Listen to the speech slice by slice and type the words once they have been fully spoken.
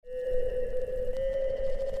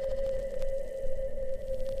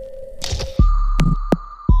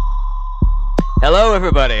Hello,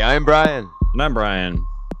 everybody. I'm Brian. And I'm Brian.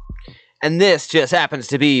 And this just happens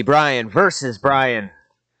to be Brian versus Brian.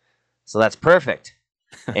 So that's perfect.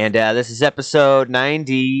 And this is episode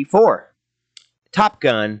 94. Top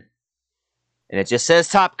Gun. And it just says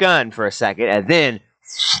Top Gun for a second. And then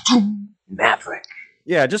Maverick.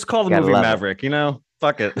 Yeah, just call the Gotta movie love Maverick. You know,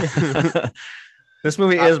 fuck it. This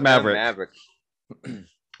movie is Maverick. Maverick.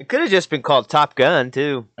 It could have just been called Top Gun,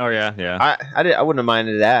 too. Oh, yeah. I wouldn't have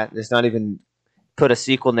minded that. It's not even put a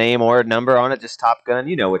sequel name or a number on it, just Top Gun.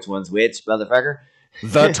 You know which one's which, motherfucker.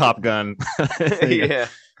 The Top Gun. Yeah.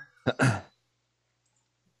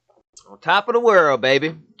 On top of the world,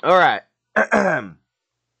 baby. All right.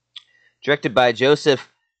 Directed by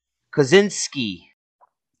Joseph Kosinski.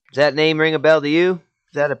 Does that name ring a bell to you?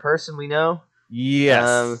 Is that a person we know?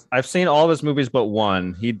 Yes. I've seen all of his movies but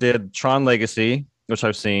one. He did Tron Legacy, which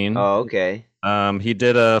I've seen. Oh, okay. He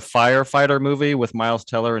did a firefighter movie with Miles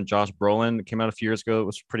Teller and Josh Brolin. It came out a few years ago. It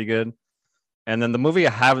was pretty good. And then the movie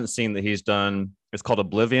I haven't seen that he's done is called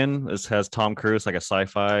Oblivion. This has Tom Cruise, like a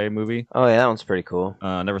sci-fi movie. Oh, yeah, that one's pretty cool.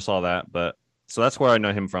 Never saw that, but so that's where I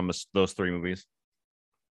know him from, is those three movies.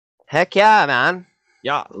 Heck yeah, man.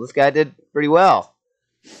 Yeah. Well, this guy did pretty well.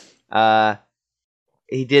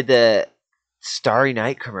 He did the Starry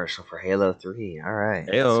Night commercial for Halo 3. All right.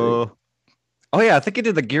 Heyo. Sweet. Oh, yeah, I think he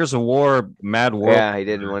did the Gears of War Mad World. Yeah, he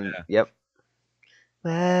did one. Yeah. Yep.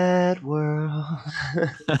 Mad World.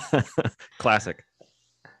 Classic.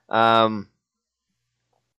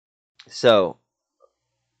 So,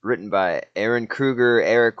 written by Aaron Kruger,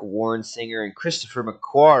 Eric Warrensinger, and Christopher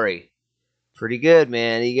McQuarrie. Pretty good,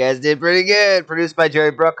 man. You guys did pretty good. Produced by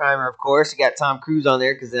Jerry Bruckheimer, of course. You got Tom Cruise on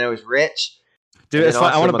there because then I was rich. Dude, it's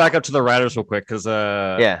fine. I want to back up to the writers real quick because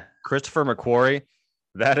yeah, Christopher McQuarrie,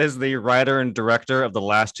 that is the writer and director of the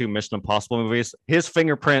last two Mission Impossible movies. His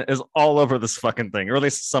fingerprint is all over this fucking thing, or at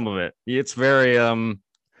least some of it. It's very,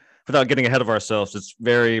 without getting ahead of ourselves, it's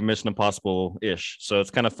very Mission Impossible-ish. So it's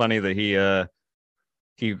kind of funny that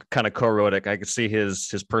he kind of co-wrote it. I could see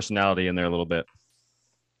his personality in there a little bit.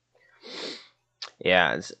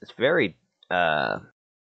 Yeah, it's very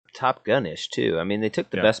Top Gun-ish too. I mean, they took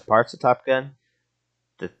the best parts of Top Gun,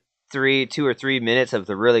 the 2 or 3 minutes of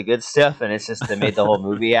the really good stuff, and it's just they made the whole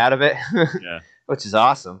movie out of it. Yeah, which is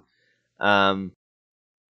awesome.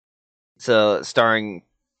 So starring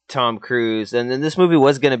Tom Cruise, and then this movie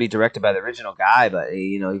was going to be directed by the original guy, but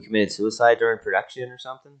he committed suicide during production or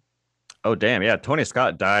something. Oh damn! Yeah, Tony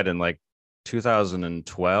Scott died in like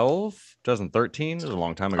 2012, 2013. It was a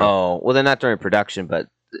long time ago. Oh well, they're not during production, but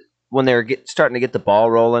when they were starting to get the ball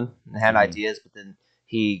rolling and had ideas, but then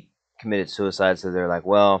he committed suicide, so they're like,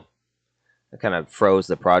 well, it kind of froze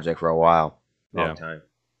the project for a while. Long time.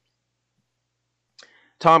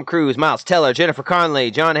 Tom Cruise, Miles Teller, Jennifer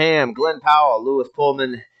Connelly, John Hamm, Glenn Powell, Lewis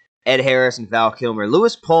Pullman, Ed Harris, and Val Kilmer.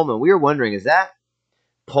 Lewis Pullman, we were wondering, is that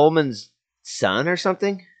Pullman's son or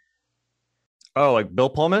something? Oh, like Bill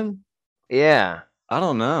Pullman? Yeah. I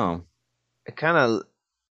don't know. It kind of...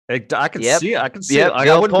 I can see it. I can see it. Like,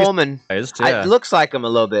 Bill Pullman. It looks like him a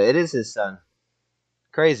little bit. It is his son.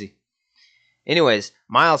 Crazy. Anyways,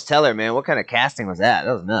 Miles Teller, man, what kind of casting was that?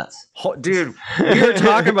 That was nuts. Dude, we were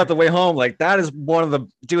talking about the way home. Like, that is one of the...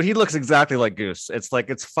 Dude, he looks exactly like Goose. It's like,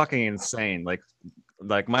 it's fucking insane.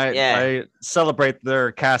 I celebrate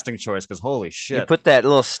their casting choice because holy shit. You put that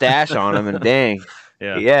little stash on him and dang.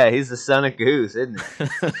 Yeah, he's the son of Goose, isn't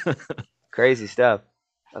it? Crazy stuff.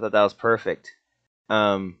 I thought that was perfect.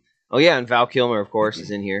 And Val Kilmer, of course,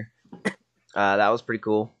 is in here. That was pretty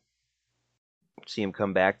cool. See him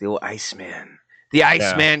come back. The old Iceman. The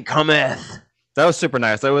Iceman cometh. That was super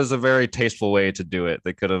nice. That was a very tasteful way to do it.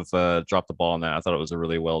 They could have dropped the ball on that. I thought it was a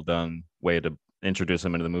really well done way to introduce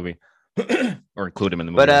him into the movie or include him in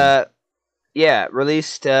the movie. But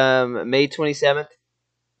released May 27th.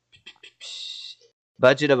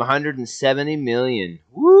 Budget of $170 million.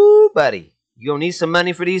 Woo, buddy! You gonna need some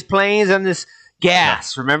money for these planes and this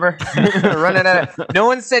gas. Remember, running out of. No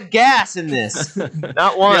one said gas in this.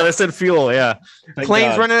 Not one. Yeah, they said fuel. Yeah,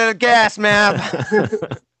 planes running out of gas, map.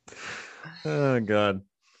 Oh god.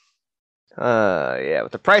 Yeah,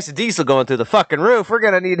 with the price of diesel going through the fucking roof, we're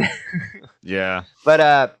gonna need. Yeah. But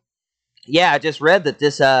I just read that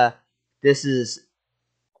this is.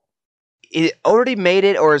 It already made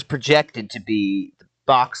it or is projected to be the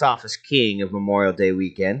box office king of Memorial Day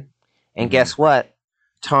weekend. And guess what?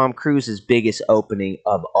 Tom Cruise's biggest opening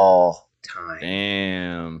of all time.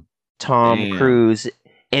 Damn. Tom Cruise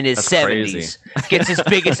in his 70s gets his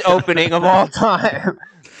biggest opening of all time.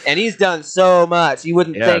 And he's done so much. You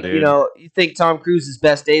wouldn't think, dude. You think Tom Cruise's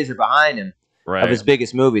best days are behind him of his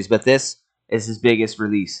biggest movies, but this is his biggest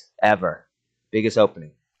release ever. Biggest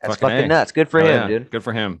opening. That's fucking nuts. Good for him, dude. Good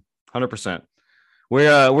for him. 100%.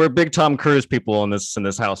 We're big Tom Cruise people in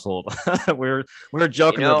this household. we're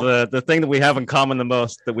joking that the thing that we have in common the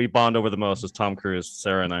most, that we bond over the most, is Tom Cruise,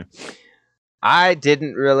 Sarah and I. I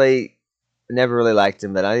never really liked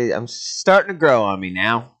him, but I'm starting to grow on me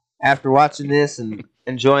now after watching this and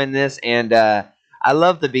enjoying this. And I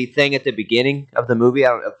love the thing at the beginning of the movie.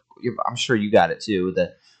 I'm sure you got it too.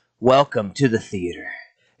 The welcome to the theater.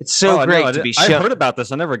 It's so great to be shown. I heard about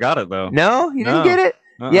this. I never got it though. No, you didn't get it.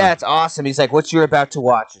 Yeah, it's awesome. He's like, what you're about to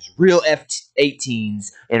watch is real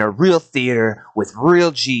F-18s in a real theater with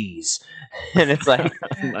real G's. And it's like,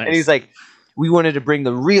 nice. And he's like, we wanted to bring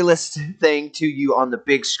the realest thing to you on the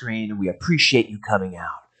big screen, and we appreciate you coming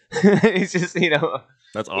out. He's just,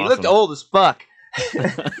 that's awesome. He looked old as fuck.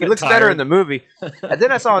 He looks better in the movie. And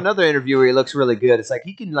then I saw another interview where he looks really good. It's like,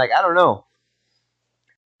 he can, I don't know.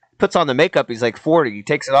 Puts on the makeup, he's like 40. He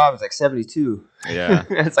takes it off, he's like 72. Yeah.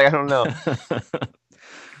 It's like, I don't know.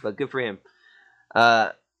 But good for him.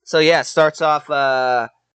 So yeah, it starts off. Oh,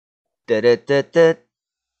 it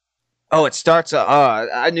starts.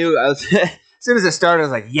 I knew. As soon as it started, I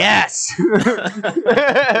was like, "Yes,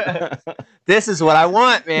 this is what I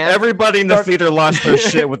want, man." Everybody in the theater lost their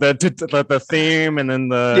shit with the theme, and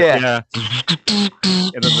then and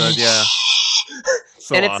then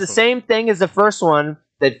So and it's awesome. The same thing as the first one,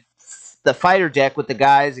 the fighter deck with the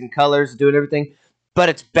guys and colors doing everything, but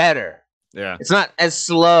it's better. Yeah, it's not as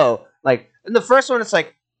slow. Like in the first one, it's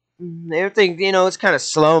like everything, it's kind of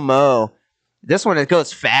slow mo. This one, it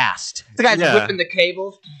goes fast. The guy's whipping the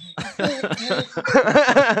cables, and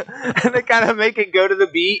they kind of make it go to the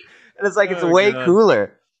beat, and it's like it's way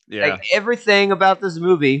cooler. Yeah, like everything about this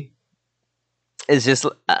movie is just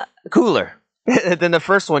cooler than the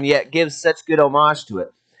first one. Yet gives such good homage to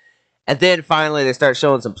it. And then finally they start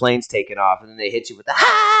showing some planes taking off, and then they hit you with the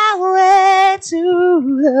highway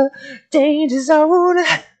to the danger zone.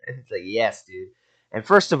 And it's like, yes, dude. And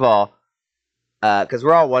first of all, because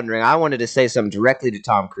we're all wondering, I wanted to say something directly to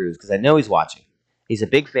Tom Cruise, because I know he's watching. He's a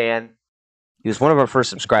big fan. He was one of our first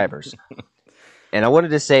subscribers. And I wanted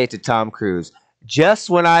to say to Tom Cruise, just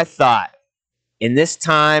when I thought, in this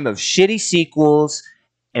time of shitty sequels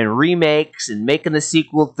and remakes and making the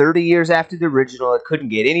sequel 30 years after the original, it couldn't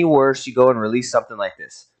get any worse. You go and release something like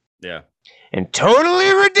this. Yeah. And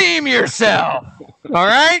totally redeem yourself. All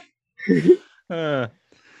right?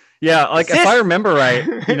 Yeah, like if I remember right,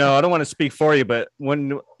 I don't want to speak for you, but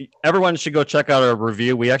when everyone should go check out our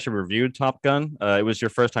review. We actually reviewed Top Gun. It was your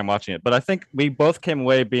first time watching it, but I think we both came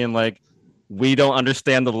away being like, we don't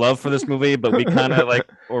understand the love for this movie, but we kind of like,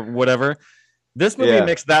 or whatever. This movie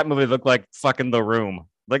makes that movie look like fucking The Room.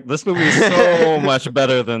 Like, this movie is so much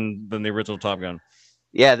better than the original Top Gun.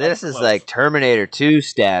 Yeah, this is like Terminator 2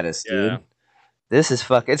 status, dude. Yeah. This is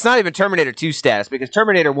fucking... It's not even Terminator 2 status, because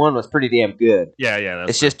Terminator 1 was pretty damn good. Yeah.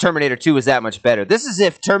 It's just Terminator 2 was that much better. This is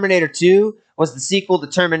if Terminator 2 was the sequel to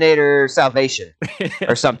Terminator Salvation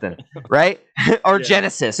or something, right? Or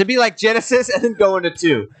Genesis. It'd be like Genesis and then go into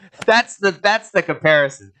 2. That's the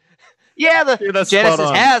comparison. Yeah,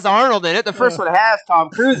 Genesis has Arnold in it. The first one has Tom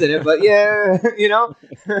Cruise in it, but yeah,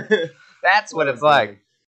 that's what it's like.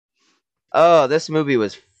 Oh, this movie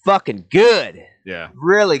was fucking good. Yeah.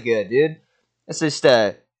 Really good, dude. It's just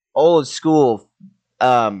a old school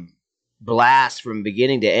blast from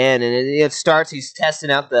beginning to end, and it starts. He's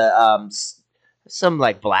testing out the some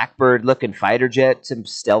like Blackbird looking fighter jet, some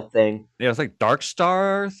stealth thing. Yeah, it's like Dark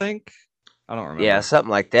Star, I think. I don't remember. Yeah, something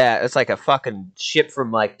like that. It's like a fucking ship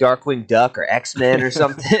from like Darkwing Duck or X-Men or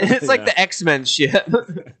something. It's like the X-Men ship.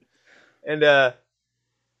 And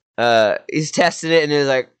he's testing it, and he's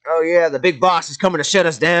like, "Oh yeah, the big boss is coming to shut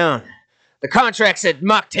us down. The contract said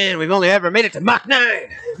Mach 10. We've only ever made it to Mach 9.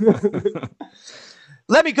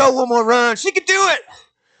 Let me go one more run. She can do it.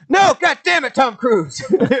 No, God damn it, Tom Cruise.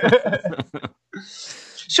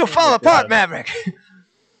 She'll fall apart, Maverick."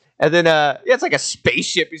 And then it's like a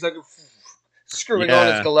spaceship. He's like screwing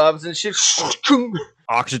on his gloves and shit.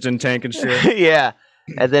 Oxygen tank and shit. Yeah.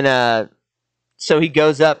 And then so he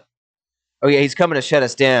goes up. Oh yeah, he's coming to shut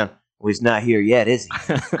us down. Well, he's not here yet, is he?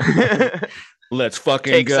 Let's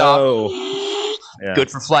fucking go. Yeah. Good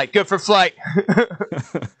for flight.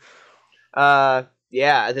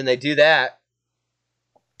 Yeah, and then they do that.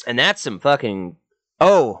 And that's some fucking...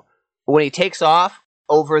 Oh, when he takes off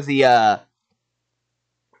over the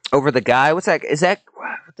guy, what's that? Is that...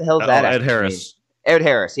 What the hell is that? Ed Harris. Ed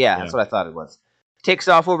Harris, yeah, that's what I thought it was. Takes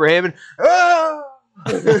off over him and...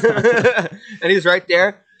 and he's right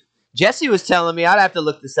there. Jesse was telling me, I'd have to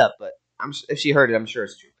look this up, but if she heard it, I'm sure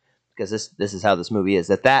it's true. Because this is how this movie is.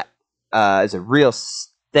 That is a real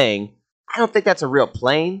thing. I don't think that's a real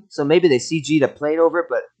plane, so maybe they CG'd a plane over it,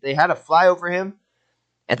 but they had to fly over him,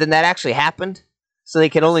 and then that actually happened, so they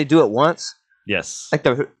could only do it once. Yes. Like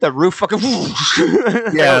the roof fucking.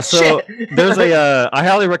 Yeah. So there's a. I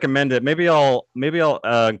highly recommend it. Maybe I'll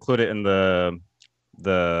include it in the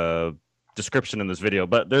description in this video.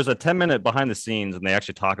 But there's a 10-minute behind the scenes, and they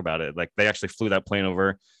actually talk about it. Like they actually flew that plane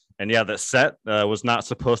over. And yeah, the set was not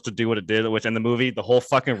supposed to do what it did, which in the movie, the whole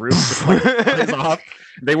fucking roof just flies off.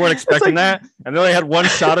 They weren't expecting that. And they only had one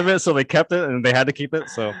shot of it, so they kept it and they had to keep it.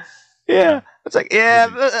 So yeah. It's like,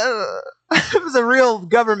 if it was a real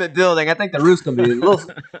government building, I think the roof's gonna be a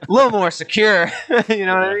little more secure. You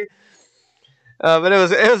know what I mean? But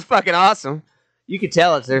it was fucking awesome. You could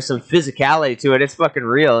tell there's some physicality to it. It's fucking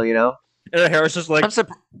real, you know. And Harris just like,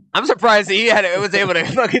 I'm surprised that he was able to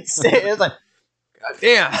fucking stay. It was like, God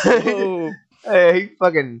damn. Hey,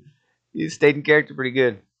 he stayed in character pretty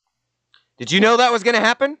good. Did you know that was gonna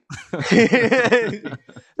happen? The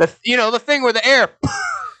thing where the air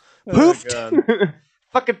poofed.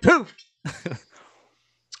 Fucking poofed.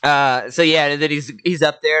 So yeah, and then he's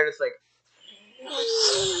up there and it's like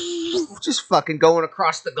just fucking going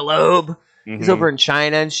across the globe. Mm-hmm. He's over in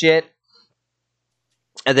China and shit.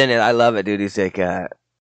 And then I love it, dude. He's like, yeah.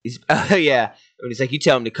 And he's like, you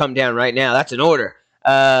tell him to come down right now. That's an order.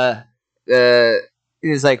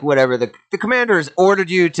 He's like, whatever. The commander has ordered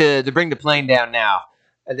you to bring the plane down now.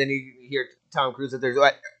 And then you hear Tom Cruise up there.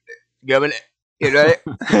 What? Government. You know,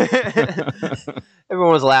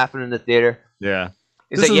 everyone was laughing in the theater. Yeah.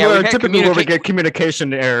 It's like, yeah, typically where we get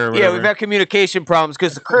communication error. Yeah, we've had communication problems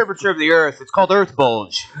because the curvature of the Earth, it's called Earth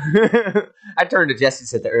bulge. I turned to Jesse and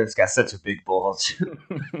said the Earth's got such a big bulge.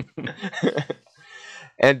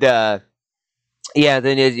 And yeah,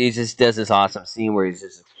 then he just does this awesome scene where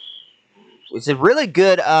it's a really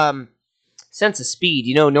good sense of speed.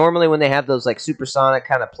 You know, normally when they have those like supersonic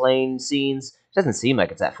kind of plane scenes, it doesn't seem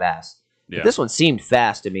like it's that fast. Yeah. But this one seemed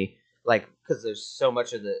fast to me, like because there's so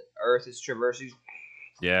much of the Earth is traversing.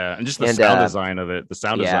 Yeah, and just the sound design of it,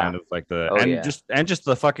 design of like just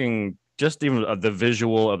the fucking even the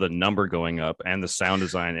visual of the number going up and the sound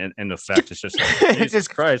design and the effect. It's just like, Jesus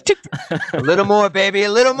Christ, a little more, baby,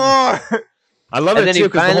 a little more. I love it too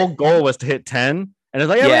because the whole goal was to hit 10, and it's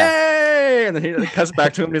like, yay! And then he cuts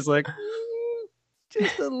back to him, and he's like,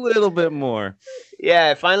 just a little bit more.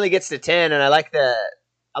 Yeah, it finally gets to 10, and I like that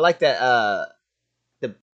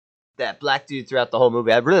black dude throughout the whole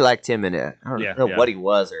movie. I really liked him in it. I don't know what he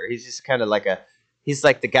was, or he's just kind of like he's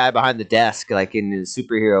like the guy behind the desk, like in the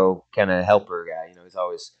superhero kind of helper guy. You know, he's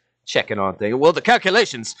always checking on things. Well, the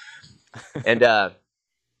calculations, and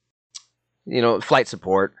flight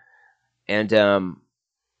support, and I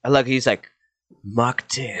like he's like Mach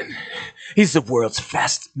 10. He's the world's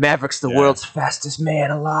fastest. Maverick's the world's fastest man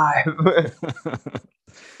alive.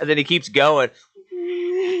 And then he keeps going.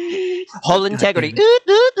 Hull integrity.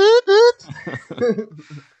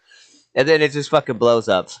 And then it just fucking blows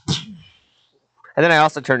up. And then I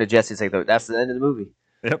also turned to Jesse and like, that's the end of the movie.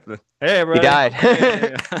 Yep. Hey, everybody. He died.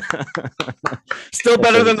 Still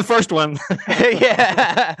better than the first one.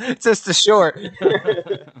 Yeah. Just a short.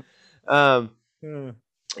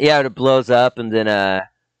 Yeah, it blows up and then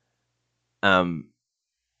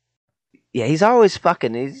yeah, he's always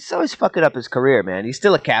fucking up his career, man. He's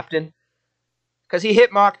still a captain. Because he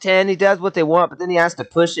hit Mach 10, he does what they want, but then he has to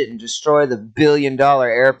push it and destroy the $1 billion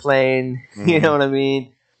airplane. Mm-hmm. You know what I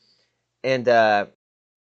mean? And I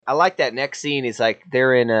like that next scene. He's like,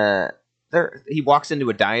 he walks into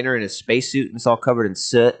a diner in a spacesuit and it's all covered in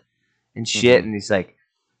soot and shit. Mm-hmm. And he's like,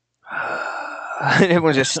 and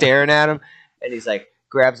everyone's just staring at him. And he's like,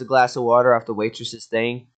 grabs a glass of water off the waitress's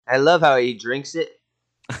thing. I love how he drinks it.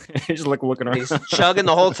 He's like looking around. He's chugging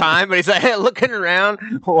the whole time, but he's like looking around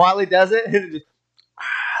while he does it. And just,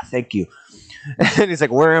 thank you. And he's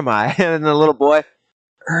like, where am I? And the little boy,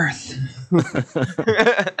 Earth.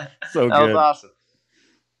 So that good. was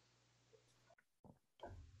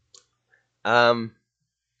awesome.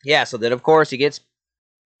 Yeah, so then of course he gets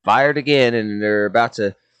fired again, and they're about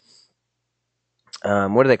to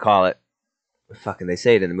what do they call it? Fucking they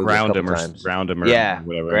say it in the movie ground a him couple times. Ground him or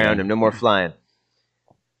whatever. Ground him, no more flying.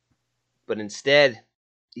 But instead,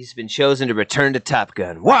 he's been chosen to return to Top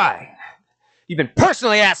Gun. Why? You've been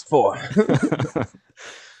personally asked for.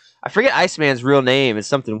 I forget Iceman's real name. It's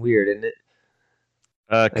something weird, isn't it?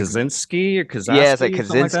 Kaczynski or Kaczynski? Yeah, it's like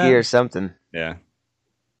Kaczynski or something. Yeah.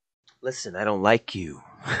 Listen, I don't like you.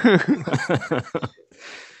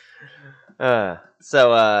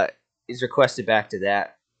 So he's requested back to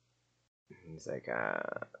that. He's like,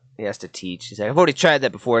 he has to teach. He's like, I've already tried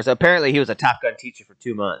that before. So apparently he was a Top Gun teacher for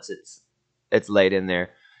 2 months. It's laid in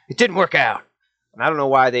there. It didn't work out. And I don't know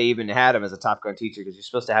why they even had him as a Top Gun teacher, because you're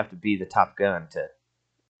supposed to have to be the Top Gun to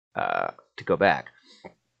to go back.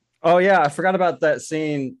 Oh yeah, I forgot about that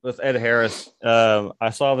scene with Ed Harris.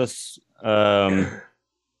 I saw this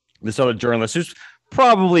this other journalist who's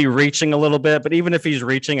probably reaching a little bit, but even if he's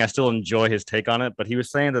reaching, I still enjoy his take on it. But he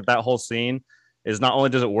was saying that whole scene is not only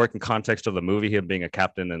does it work in context of the movie, him being a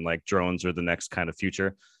captain and like drones are the next kind of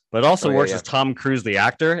future, but it also works as Tom Cruise, the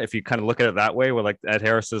actor. If you kind of look at it that way, where like Ed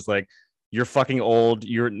Harris is like, you're fucking old.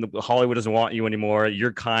 Hollywood doesn't want you anymore.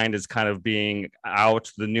 Your kind is kind of being out.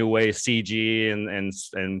 The new way CG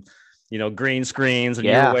and green screens and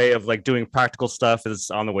your way of like doing practical stuff is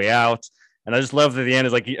on the way out. And I just love that the end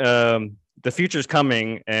is like the future's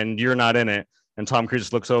coming and you're not in it. And Tom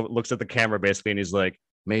Cruise looks at the camera basically and he's like,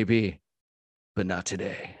 maybe, but not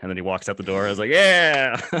today. And then he walks out the door. I was like,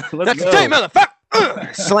 yeah, let's go. Today,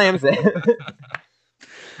 motherfucker. Slams it.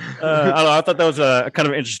 I don't know. I thought that was a kind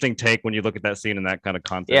of interesting take when you look at that scene in that kind of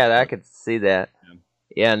context. Yeah, I could see that.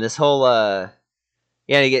 Yeah, and this whole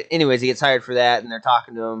he gets hired for that, and they're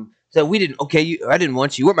talking to him. So I didn't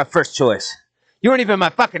want you. You were my first choice. You weren't even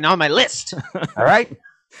on my list. All right.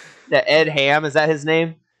 That Ed Hamm, is that his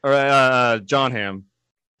name? Or John Hamm.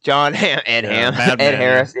 John Hamm. Ed Hamm. Ed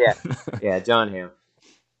Harris. Yeah. Yeah, John Hamm.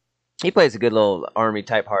 He plays a good little army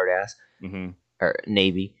type hard ass. Mm-hmm. Or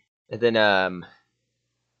Navy. And then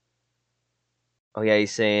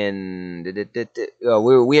he's saying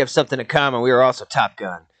we have something in common. We were also Top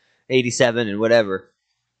Gun, 87 and whatever,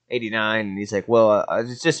 89. And he's like, well,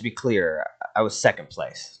 just to be clear, I was second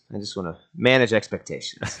place. I just want to manage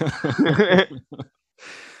expectations.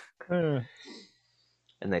 And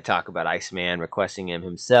they talk about Iceman requesting him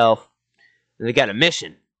himself. And they got a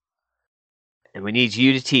mission. And we need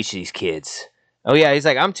you to teach these kids. Oh, yeah, he's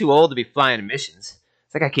like, I'm too old to be flying missions.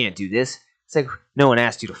 It's like, I can't do this. It's like, no one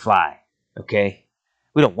asked you to fly. Okay?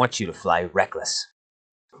 We don't want you to fly reckless.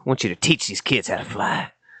 We want you to teach these kids how to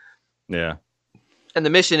fly. Yeah. And the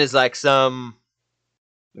mission is like the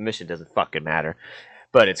mission doesn't fucking matter,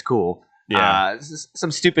 but it's cool. Yeah. Some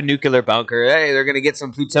stupid nuclear bunker. Hey, they're going to get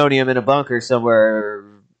some plutonium in a bunker somewhere,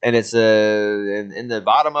 and it's in the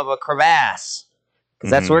bottom of a crevasse, because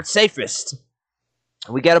that's where it's safest.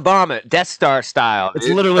 We got to bomb it, Death Star style. It's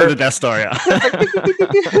literally the Death Star, yeah.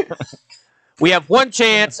 We have one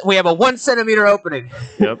chance. We have a 1 centimeter opening.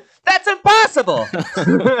 Yep. That's impossible.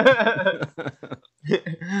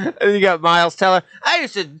 And you got Miles Teller. I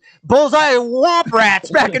used to bullseye womp rats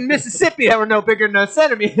back in Mississippi that were no bigger than no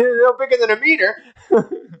bigger than a meter.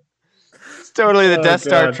 It's totally the Death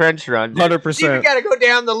Star trench run. 100%. You got to go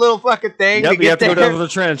down the little fucking thing. Yep, you have to go down the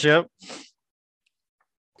trench. Yep.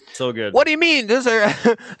 So good. What do you mean? There's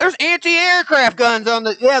anti-aircraft guns on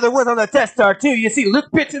the. Yeah, there was on the Death Star too. You see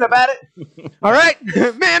Luke pitching about it. All right,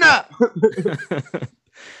 man up.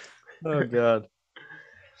 Oh god.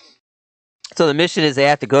 So the mission is they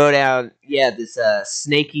have to go down. Yeah, this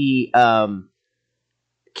snaky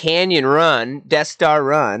canyon run, Death Star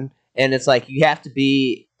run, and it's like you have to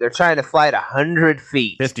be. They're trying to fly at 100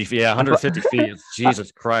 feet. 50 feet. Yeah, 150 feet.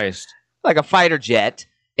 Jesus Christ. Like a fighter jet.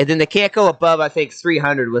 And then they can't go above, I think,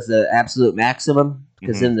 300 was the absolute maximum,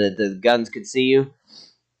 because then the guns could see you,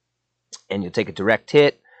 and you'll take a direct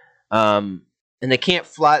hit. And they can't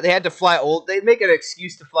fly. They had to fly old. They make an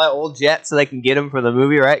excuse to fly old jets so they can get them for the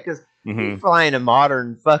movie, right? Because you're flying a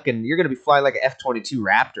modern fucking. You're going to be flying like an F-22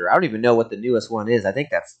 Raptor. I don't even know what the newest one is. I think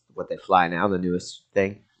that's what they fly now, the newest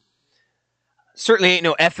thing. Certainly ain't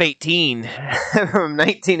no F-18 from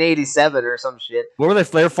 1987 or some shit. What were they?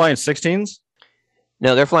 They were flying 16s?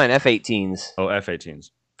 No, they're flying F-18s. Oh, F-18s.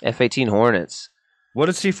 F-18 Hornets. What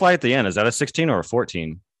does he fly at the end? Is that a 16 or a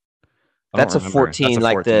 14? That's a 14,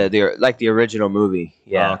 like the original movie.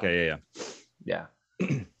 Yeah. Oh, okay. Yeah.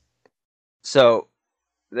 So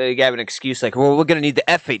they gave an excuse like, well, we're going to need the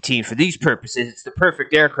F-18 for these purposes. It's the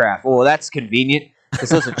perfect aircraft. Well, that's convenient because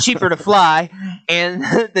those are cheaper to fly, and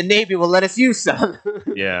the Navy will let us use some.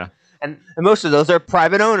 Yeah. And most of those are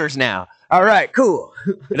private owners now. All right, cool.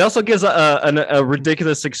 It also gives a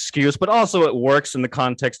ridiculous excuse, but also it works in the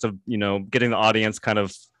context of, getting the audience kind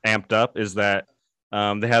of amped up, is that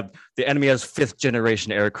the enemy has 5th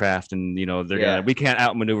generation aircraft, and we can't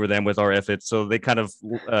outmaneuver them with our efforts, so they kind of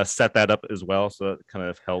set that up as well, so it kind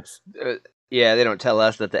of helps. They don't tell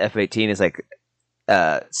us that the F-18 is like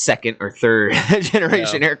 2nd or 3rd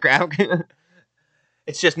generation aircraft.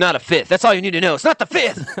 It's just not a 5th. That's all you need to know. It's not the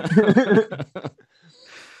 5th.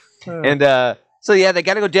 And so they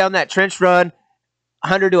got to go down that trench run,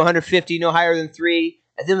 100 to 150, no higher than 3.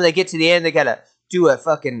 And then when they get to the end, they got to do a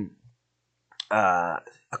fucking a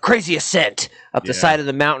crazy ascent up the side of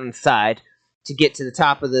the mountainside to get to the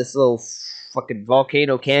top of this little fucking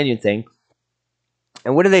volcano canyon thing.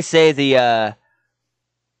 And what do they say?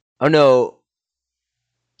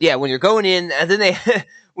 Yeah, when you're going in, and then they,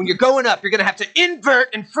 when you're going up, you're gonna have to invert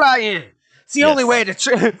and fly in. It's the only way to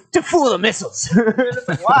fool the missiles. It's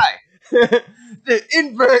like, why? To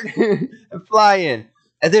invert and fly in,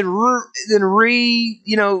 and then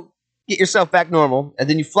get yourself back normal, and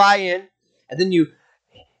then you fly in, and then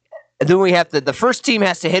we have to. The first team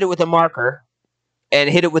has to hit it with a marker, and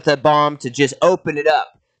hit it with a bomb to just open it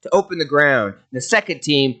up, to open the ground. The second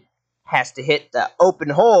team has to hit the open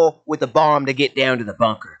hole with a bomb to get down to the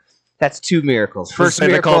bunker. That's 2 miracles. First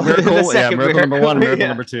miracle, miracle second miracle number 1, miracle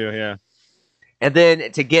number 2, yeah. And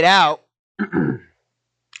then to get out,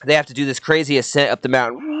 they have to do this crazy ascent up the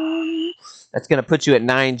mountain. That's going to put you at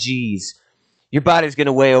 9 Gs. Your body's going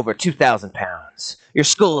to weigh over 2,000 pounds. Your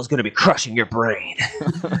skull is going to be crushing your brain.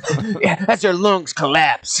 Yeah, as your lungs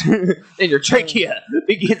collapse and your trachea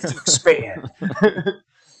begins to expand.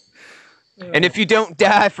 And if you don't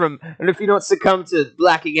if you don't succumb to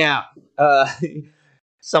blacking out,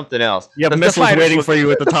 something else. Yeah, the missiles waiting for you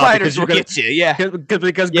at the top. Fighters will get you, yeah.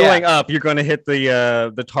 Because going up, you're going to hit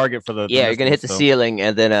the target for the. Yeah, you're going to hit the ceiling,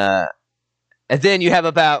 and then you have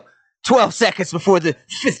about 12 seconds before the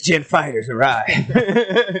 5th gen fighters arrive.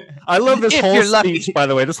 I love this whole speech, by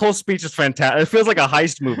the way. This whole speech is fantastic. It feels like a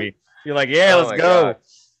heist movie. You're like, yeah, let's go. God.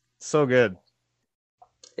 So good.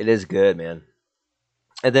 It is good, man.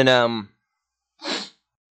 And then, and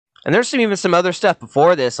there's even some other stuff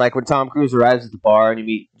before this, like when Tom Cruise arrives at the bar and you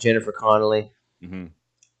meet Jennifer Connelly. Mm-hmm.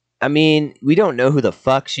 I mean, we don't know who the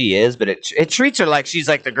fuck she is, but it treats her like she's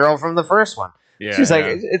like the girl from the first one. Yeah, she's like,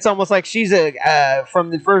 it's almost like she's from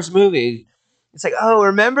the first movie. It's like, oh,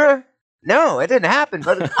 remember? No, it didn't happen,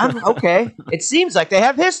 but I'm okay. It seems like they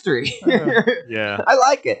have history. Yeah, I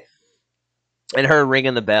like it. And her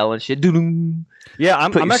ringing the bell and shit. Yeah,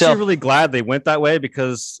 I'm actually really glad they went that way,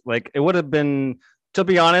 because like it would have been, to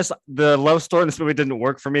be honest, the love story in this movie didn't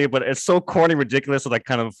work for me, but it's so corny, ridiculous that I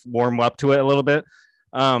kind of warm up to it a little bit.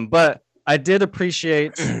 But I did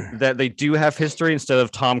appreciate that they do have history instead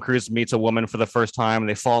of Tom Cruise meets a woman for the first time and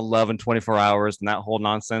they fall in love in 24 hours and that whole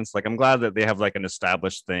nonsense. Like, I'm glad that they have like an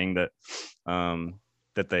established thing that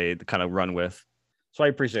that they kind of run with. So I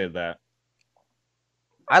appreciated that.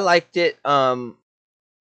 I liked it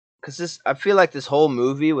because I feel like this whole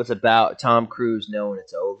movie was about Tom Cruise knowing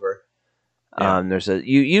it's over. Yeah. There's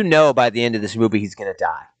you know by the end of this movie he's gonna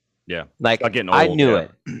die. Yeah, like getting old, I knew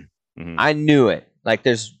it. Mm-hmm. I knew it. Like,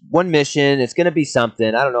 there's one mission. It's gonna be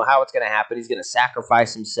something. I don't know how it's gonna happen. He's gonna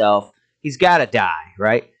sacrifice himself. He's gotta die,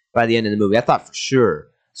 right? By the end of the movie, I thought for sure.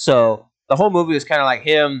 So the whole movie was kind of like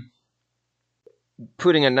him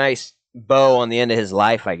putting a nice bow on the end of his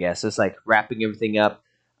life. I guess it's like wrapping everything up.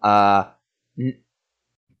 He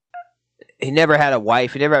never had a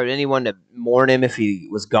wife. He never had anyone to mourn him if he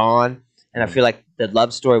was gone. And I feel like the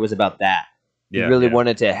love story was about that. He really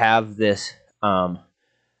wanted to have this.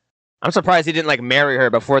 I'm surprised he didn't like marry her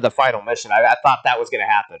before the final mission. I thought that was going to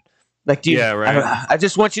happen. Like, dude, yeah, right. I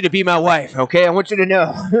just want you to be my wife, okay? I want you to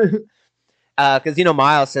know. Because,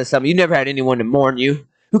 Miles says something. You never had anyone to mourn you.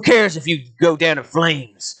 Who cares if you go down in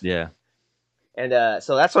flames? Yeah. And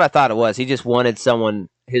so that's what I thought it was. He just wanted someone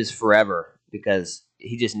his forever because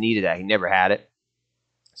he just needed that. He never had it.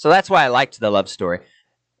 So that's why I liked the love story.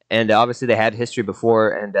 And obviously they had history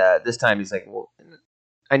before, and this time he's like, well,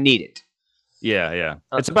 I need it. Yeah, yeah.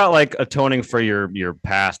 It's about like atoning for your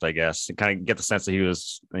past, I guess. And kind of get the sense that he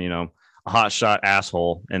was, a hotshot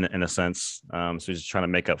asshole in a sense. So he's just trying to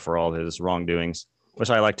make up for all his wrongdoings, which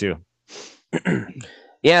I like too.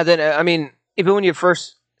 Yeah, then even when you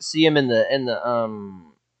first see him in the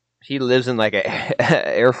he lives in like a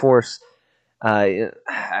Air Force a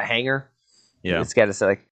hangar. Yeah, it's got his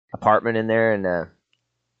like apartment in there, and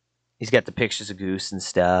he's got the pictures of Goose and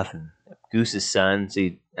stuff, and Goose's son.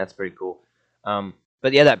 So that's pretty cool.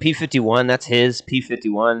 But yeah, that P-51, that's his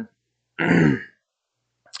P-51.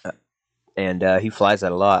 And he flies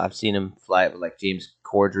that a lot. I've seen him fly it with like James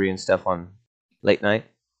Cordry and stuff on late night.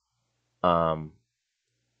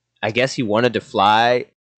 I guess he wanted to fly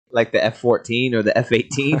like the F-14 or the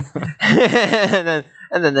F-18.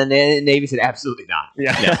 and then the Navy said, absolutely not.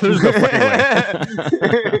 Yeah, there's no fucking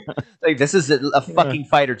way. Like, this is a fucking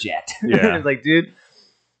fighter jet. Yeah. It's like, dude,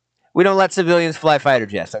 we don't let civilians fly fighter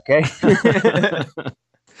jets, okay?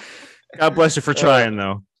 God bless you for trying,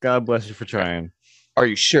 though. God bless you for trying. Are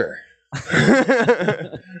you sure?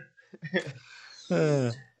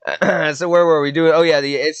 So where were we doing? Oh yeah,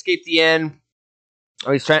 the escape the end.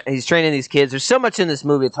 Oh, he's training these kids. There's so much in this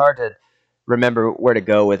movie. It's hard to remember where to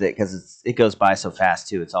go with it because it goes by so fast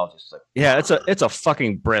too. It's all just like, yeah, it's a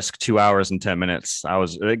fucking brisk 2 hours and 10 minutes.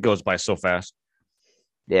 It goes by so fast.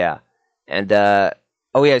 Yeah, and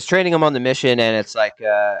he's training them on the mission, and it's like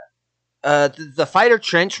the fighter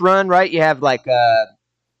trench run, right? You have like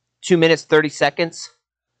 2 minutes 30 seconds.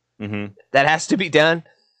 Mm-hmm. That has to be done.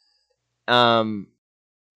 And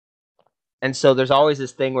so there's always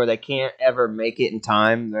this thing where they can't ever make it in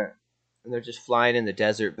time. They're just flying in the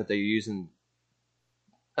desert, but they're using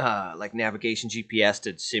like navigation GPS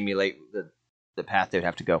to simulate the path they'd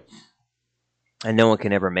have to go. And no one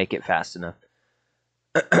can ever make it fast enough.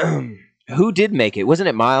 Who did make it? Wasn't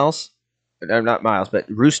it Miles? Not Miles, but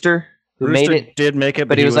Rooster, who Rooster made it. Did make it,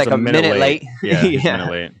 but he was like a minute late. Yeah, he was a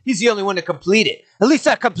minute late. He's the only one to complete it. At least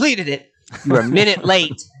I completed it. You were a minute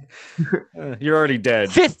late. You're already dead.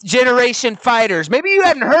 5th generation fighters. Maybe you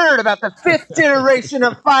hadn't heard about the 5th generation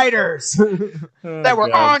of fighters that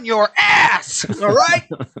were on your ass. All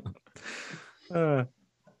right.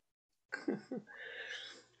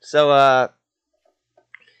 So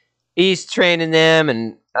he's training them,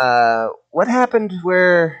 and what happened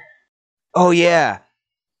where? Oh yeah.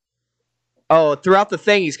 Oh, throughout the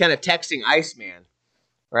thing, he's kind of texting Iceman,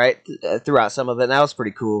 right? Throughout some of it, and that was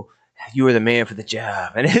pretty cool. You were the man for the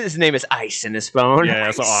job, and his name is Ice in his phone. Yeah,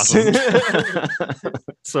 that's awesome.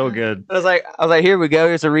 So good. I was like, here we go.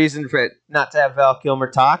 Here's a reason for it not to have Val Kilmer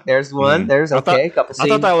talk. There's one. There's okay. Couple scenes.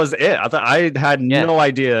 I thought that was it. I had no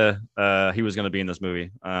idea he was going to be in this movie.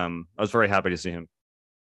 I was very happy to see him.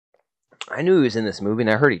 I knew he was in this movie, and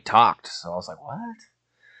I heard he talked, so I was like,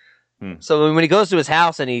 what? So when he goes to his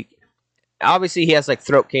house, and he has like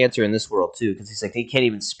throat cancer in this world too, because he's like, he can't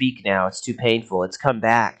even speak now. It's too painful. It's come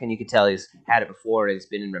back, and you can tell he's had it before, and he's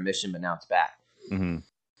been in remission, but now it's back. Mm-hmm.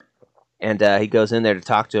 And he goes in there to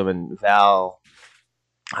talk to him, and Val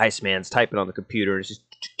Iceman's typing on the computer. It's just,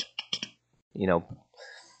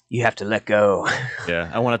 you have to let go. Yeah,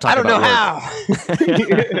 I want to talk about how.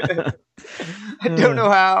 I don't know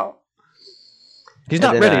how. He's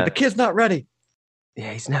not ready. The kid's not ready.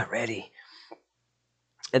 Yeah, he's not ready.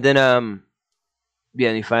 And then, and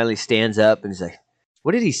he finally stands up, and he's like,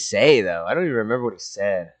 what did he say, though? I don't even remember what he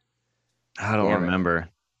said. I don't remember.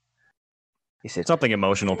 He said something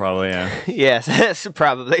emotional, probably, yeah. Yes,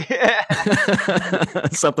 probably.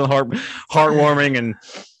 Something heartwarming and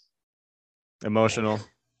emotional.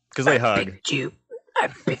 Because they hug. I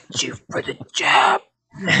picked you for the job.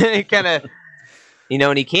 He kind of,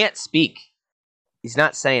 and he can't speak. He's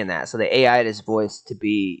not saying that. So they AI'd his voice to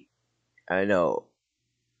be, I know,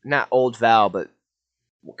 not old Val, but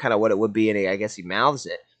kind of what it would be, and I guess he mouths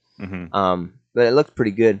it. Mm-hmm. But it looked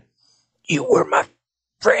pretty good. You were my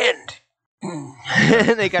friend.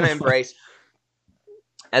 And they kind of embrace.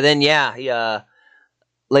 And then, he,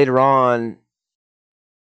 later on,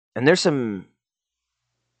 and there's some,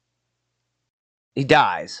 he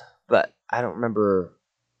dies, but I don't remember,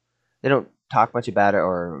 they don't talk much about it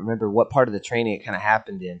or remember what part of the training it kind of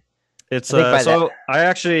happened in. It's I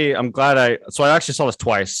actually saw this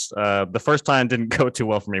twice. The first time didn't go too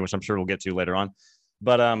well for me, which I'm sure we'll get to later on.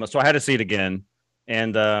 But so I had to see it again,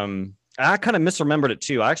 and I kind of misremembered it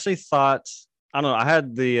too. I actually thought, I don't know, I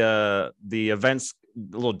had the events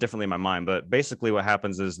a little differently in my mind, but basically what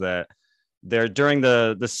happens is that they're during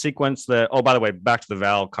the sequence that, oh, by the way, back to the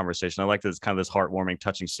Val conversation. I like that it's kind of this heartwarming,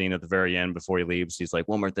 touching scene at the very end before he leaves. He's like,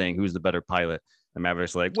 one more thing, who's the better pilot? And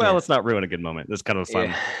Maverick's like, well, let's not ruin a good moment. It's kind of a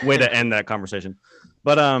fun way to end that conversation.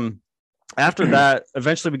 But after that,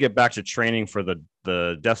 eventually we get back to training for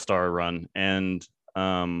the Death Star run. And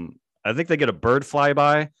I think they get a bird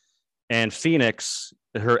flyby, and Phoenix,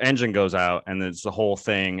 her engine goes out, and it's the whole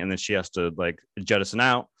thing. And then she has to like jettison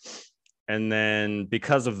out. And then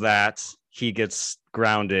because of that, he gets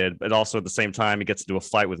grounded, but also at the same time, he gets to do a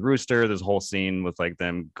fight with Rooster. There's a whole scene with like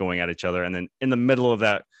them going at each other. And then in the middle of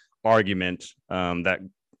that argument, that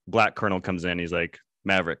Black Colonel comes in. He's like,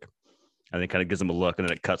 Maverick, and then kind of gives him a look, and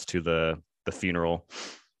then it cuts to the funeral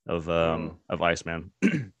of Iceman.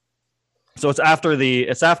 So it's after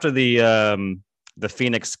the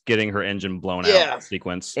Phoenix getting her engine blown out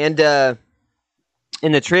sequence. And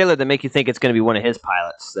in the trailer, they make you think it's going to be one of his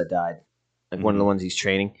pilots that died, like one of the ones he's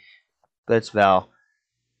training. But it's Val.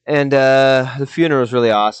 And the funeral was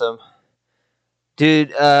really awesome,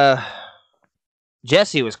 dude.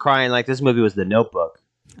 Jesse was crying like this movie was The Notebook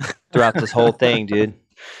throughout this whole thing, dude.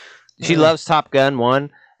 She loves Top Gun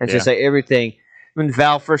 1, and just like everything. When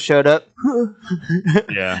Val first showed up, Oh,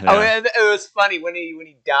 it was funny when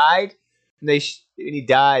he died. They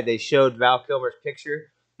showed Val Kilmer's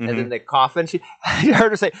picture, and then the coffin. I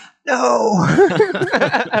heard her say, "No,"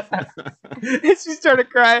 and she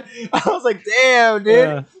started crying. I was like, "Damn,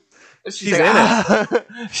 dude." She's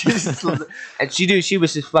like, and she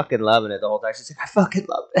was just fucking loving it the whole time. She's like, I fucking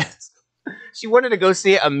love this. She wanted to go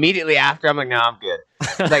see it immediately after. I'm like, no, I'm good.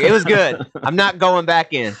 Like, it was good. I'm not going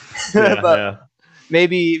back in. But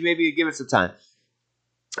maybe give it some time.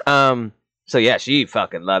 So yeah, she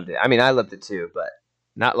fucking loved it. I mean, I loved it too, but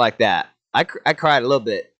not like that. I cried a little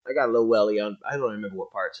bit. I got a little welly on. I don't remember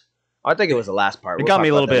what parts. I think it was the last part. It got me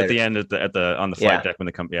a little bit at the end on the flight deck when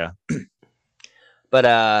they come. Yeah. But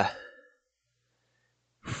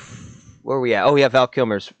where were we at? Oh yeah, Val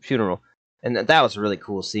Kilmer's funeral, and that was a really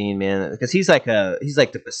cool scene, man. Because he's like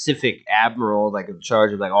the Pacific admiral, like in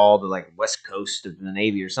charge of like all the like West Coast of the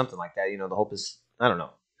Navy or something like that. You know, the hope is I don't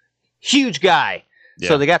know, huge guy. Yeah.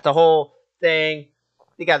 So they got the whole thing.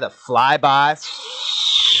 They got the flyby,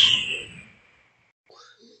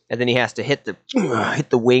 and then he has to hit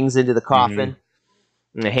the wings into the coffin,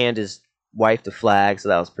 and hand his wife the flag. So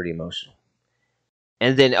that was pretty emotional.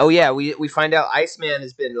 And then, oh yeah, we find out Iceman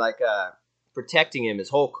has been like protecting him his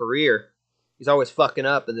whole career. He's always fucking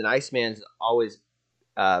up, and then Iceman's always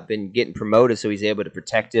been getting promoted, so he's able to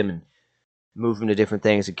protect him and move him to different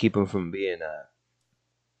things and keep him from being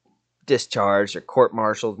discharged or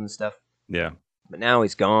court-martialed and stuff. Yeah. But now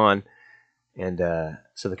he's gone, and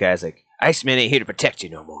so the guy's like, Iceman ain't here to protect you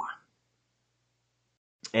no more.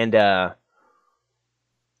 And so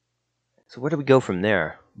where do we go from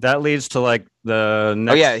there? That leads to like the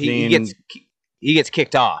next. Oh yeah, he gets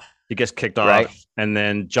kicked off. He gets kicked off, right? And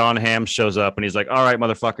then John Hamm shows up, and he's like, "All right,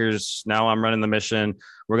 motherfuckers, now I'm running the mission.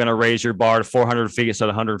 We're gonna raise your bar to 400 feet instead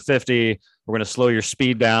of 150. We're gonna slow your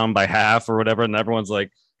speed down by half or whatever." And everyone's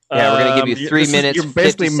like, "Yeah, we're gonna give you 3 minutes." You're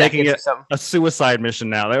basically making it a suicide mission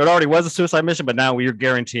now. It already was a suicide mission, but now you're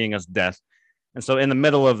guaranteeing us death. And so in the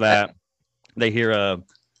middle of that, they hear a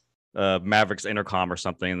Maverick's intercom or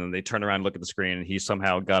something, and then they turn around and look at the screen, and he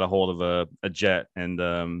somehow got a hold of a jet, and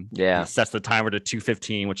he sets the timer to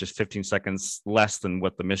 2:15, which is 15 seconds less than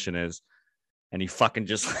what the mission is, and he fucking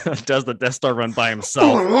just does the Death Star run by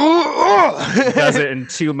himself. He does it in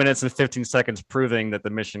 2 minutes and 15 seconds, proving that the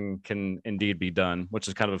mission can indeed be done, which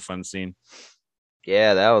is kind of a fun scene.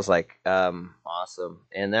 Yeah, that was like awesome,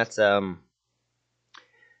 and that's we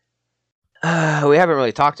haven't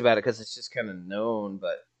really talked about it because it's just kind of known,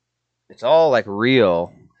 but it's all like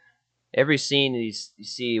real. Every scene you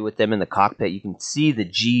see with them in the cockpit, you can see the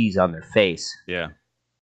G's on their face. Yeah.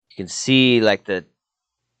 You can see like the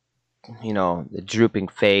drooping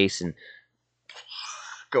face and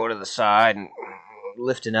go to the side and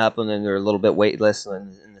lifting up, and then they're a little bit weightless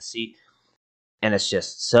in the seat. And it's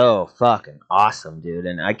just so fucking awesome, dude.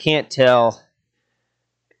 And I can't tell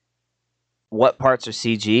what parts are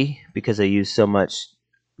CG because they use so much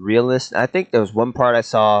realness. I think there was one part I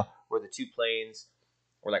saw where the two planes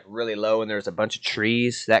were like really low and there was a bunch of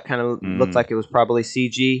trees. That kind of looked like it was probably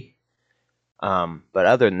CG. But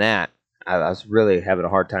other than that, I was really having a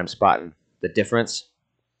hard time spotting the difference.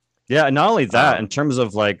 Yeah, not only that, in terms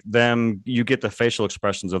of like them, you get the facial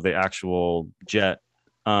expressions of the actual jet.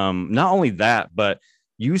 Not only that, but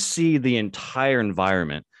you see the entire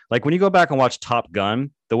environment. Like when you go back and watch Top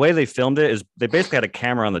Gun, the way they filmed it is they basically had a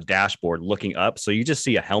camera on the dashboard looking up. So you just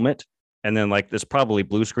see a helmet. And then like there's probably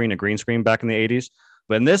blue screen, a green screen back in the 80s.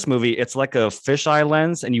 But in this movie, it's like a fisheye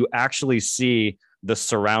lens, and you actually see the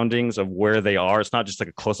surroundings of where they are. It's not just like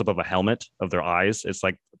a close-up of a helmet of their eyes. It's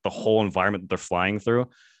like the whole environment that they're flying through.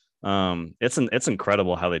 It's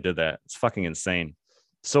incredible how they did that. It's fucking insane.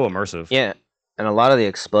 So immersive. Yeah. And a lot of the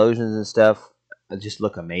explosions and stuff just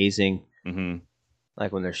look amazing. Mm-hmm.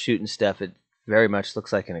 Like when they're shooting stuff, it very much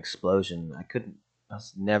looks like an explosion. I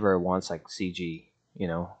was never once like CG,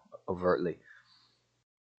 overtly.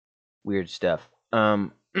 Weird stuff.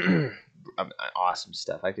 Awesome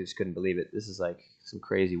stuff. I just couldn't believe it. This is like some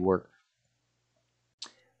crazy work.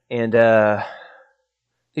 And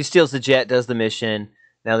he steals the jet, does the mission.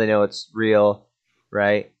 Now they know it's real,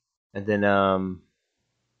 right? And then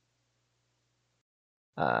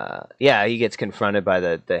he gets confronted by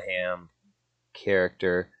the Hamm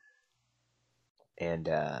character, and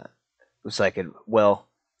it's like, well,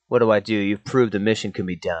 what do I do? You've proved the mission can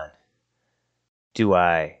be done. Do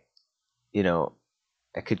I,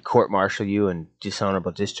 I could court-martial you and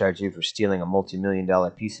dishonorable discharge you for stealing a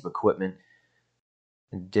multi-million-dollar piece of equipment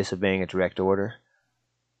and disobeying a direct order,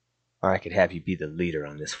 or I could have you be the leader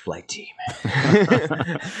on this flight team.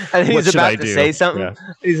 I think he's about to say something. Yeah.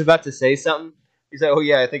 He's about to say something. He's like, oh,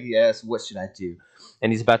 yeah, I think he asked, what should I do?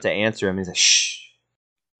 And he's about to answer him. He's like, shh.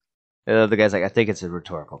 And the other guy's like, I think it's a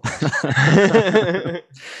rhetorical question.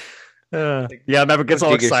 Yeah, Maverick gets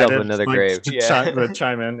all excited. Another grave.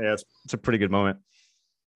 Chime in. Yeah, it's a pretty good moment.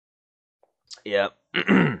 Yeah.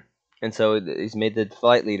 And so he's made the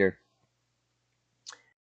flight leader.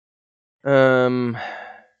 And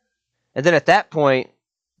then at that point,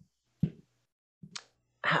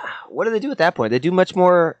 what do they do at that point? They do much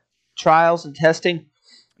more trials and testing?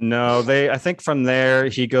 No, I think from there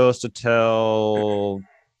he goes to tell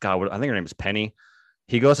God. I think her name is Penny.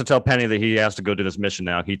 He goes to tell Penny that he has to go do this mission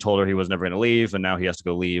now. He told her he was never going to leave, and now he has to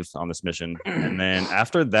go leave on this mission. And then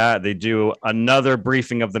after that, they do another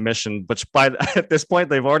briefing of the mission, which at this point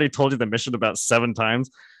they've already told you the mission about 7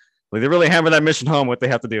 times. Like they really hammer that mission home what they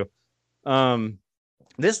have to do.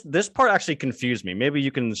 This part actually confused me. Maybe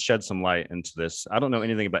you can shed some light into this. I don't know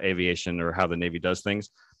anything about aviation or how the Navy does things,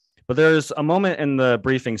 but there's a moment in the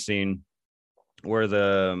briefing scene where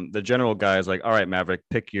the general guy is like, all right, Maverick,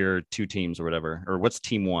 pick your 2 teams or whatever, or what's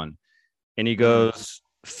team 1? And he goes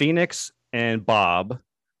Phoenix and Bob.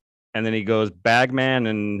 And then he goes Bagman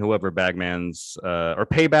and whoever Bagman's, or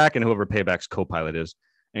Payback and whoever Payback's co-pilot is.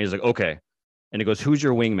 And he's like, okay. And he goes, who's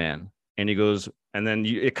your wingman? And he goes, and then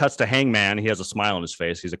it cuts to Hangman. He has a smile on his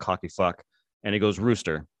face. He's a cocky fuck. And he goes,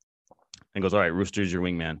 Rooster. And goes, all right, Rooster's your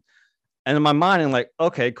wingman. And in my mind, I'm like,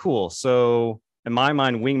 okay, cool. So in my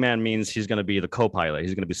mind, wingman means he's going to be the co-pilot.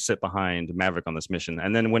 He's going to be sit behind Maverick on this mission.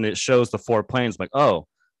 And then when it shows the 4 planes, I'm like, oh,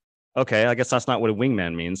 okay, I guess that's not what a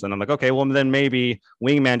wingman means. And I'm like, okay, well, then maybe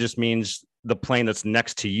wingman just means the plane that's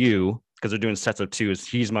next to you, because they're doing sets of 2.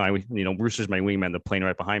 He's my, Rooster's my wingman, the plane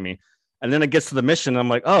right behind me. And then it gets to the mission. And I'm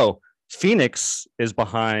like, oh, Phoenix is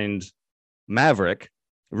behind Maverick.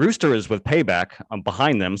 Rooster is with Payback. I'm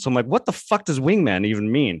behind them. So I'm like, what the fuck does wingman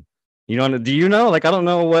even mean? Do you know? Like, I don't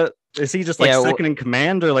know what. Is he just like second in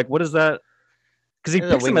command, or like what is that? Because he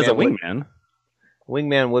picks him as a wingman.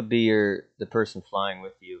 Wingman would be the person flying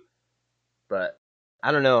with you, but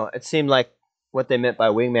I don't know. It seemed like what they meant by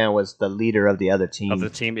wingman was the leader of the other team. Of the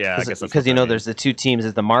team, yeah. I guess because there's the 2 teams.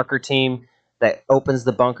 There's the marker team that opens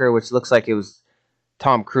the bunker, which looks like it was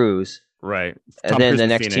Tom Cruise, right? And then the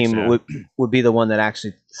next Phoenix, team would be the one that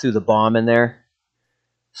actually threw the bomb in there.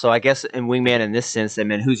 So I guess in wingman, in this sense, they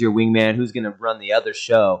meant who's your wingman, who's going to run the other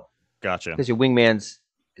show. Gotcha. Because your wingman's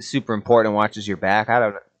super important and watches your back. I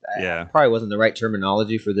don't know. Yeah. Probably wasn't the right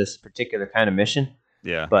terminology for this particular kind of mission.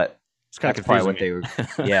 Yeah. But it's kind of confusing. Probably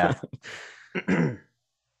what they were. Yeah.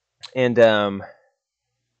 And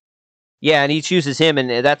and he chooses him,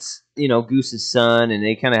 and that's Goose's son, and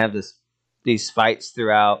they kind of have these fights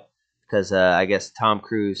throughout because I guess Tom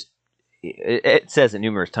Cruise. It says it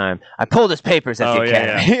numerous times. I pulled his papers at the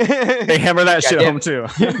academy. Yeah. They hammer that shit home too.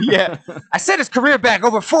 Yeah, I set his career back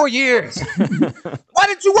over 4 years. Why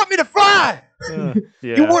didn't you want me to fly?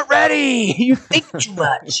 You weren't ready. You think too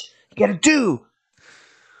much. You got to do.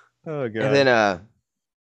 Oh god.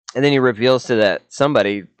 And then he reveals to that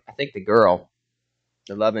somebody, I think the girl,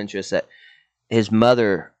 the love interest, that his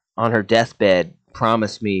mother on her deathbed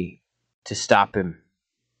promised me to stop him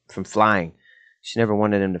from flying. She never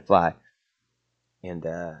wanted him to fly. And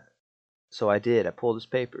so I did. I pulled his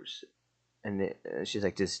papers. And she's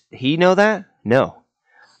like, does he know that? No.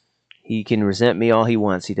 He can resent me all he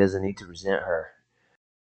wants. He doesn't need to resent her.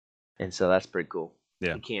 And so that's pretty cool.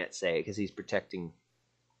 Yeah. He can't say it because he's protecting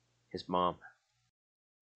his mom.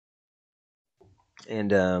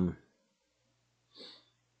 And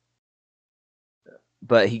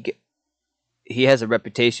but he has a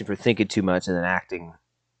reputation for thinking too much and then acting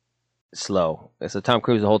slow. So Tom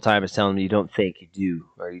Cruise the whole time is telling him, you don't think, you do,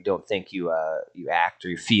 or you don't think, you act or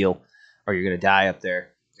you feel, or you're gonna die up there.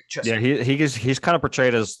 Yeah, he's kind of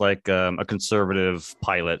portrayed as like a conservative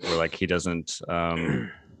pilot, where like he doesn't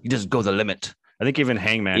go the limit. I think even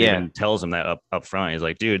Hangman even tells him that up front. He's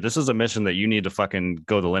like, dude, this is a mission that you need to fucking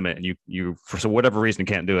go the limit, and you for whatever reason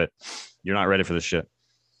can't do it. You're not ready for this shit.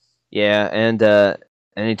 Yeah, and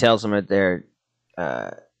he tells him right there,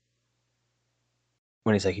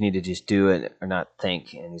 when he's like, you need to just do it or not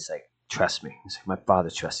think. And he's like, trust me. He's like, my father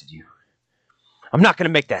trusted you. I'm not going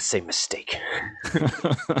to make that same mistake.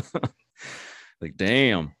 Like,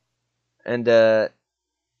 damn. And, so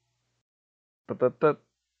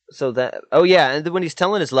that, and when he's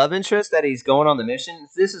telling his love interest that he's going on the mission,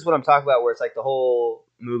 this is what I'm talking about, where it's like the whole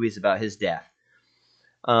movie's about his death.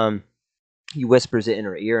 He whispers it in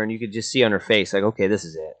her ear, and you could just see on her face, like, okay, this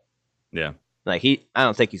is it. Yeah. Like, I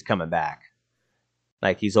don't think he's coming back.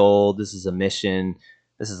 Like, he's old. This is a mission.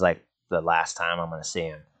 This is like the last time I'm going to see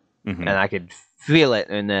him. Mm-hmm. And I could feel it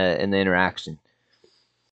in the interaction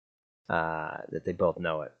that they both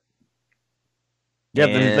know it. Yeah,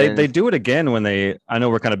 and they do it again when I know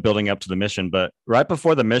we're kind of building up to the mission, but right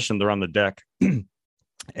before the mission, they're on the deck, and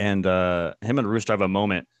him and Rooster have a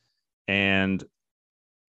moment, and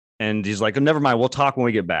he's like, oh, never mind, we'll talk when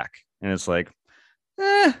we get back. And it's like,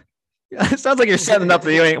 it sounds like you're setting up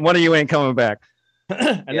that one of you ain't coming back.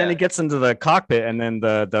 And then he gets into the cockpit, and then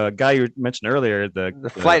the guy you mentioned earlier, the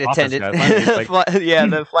flight attendant, guy, like,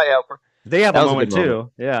 the flight helper, They have a moment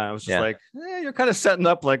too. Yeah, I was just like, you're kind of setting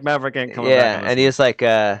up like Maverick ain't coming back. Yeah, and he was like,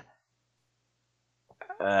 it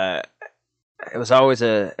was always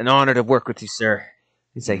an honor to work with you, sir.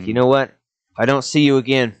 He's like, you know what? If I don't see you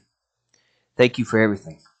again, thank you for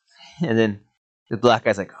everything. And then the black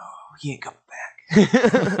guy's like, oh, he ain't coming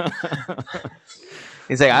back.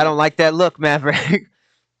 He's like, I don't like that look, Maverick.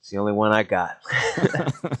 It's the only one I got.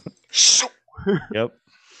 Yep.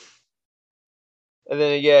 And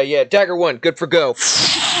then, dagger 1, good for go.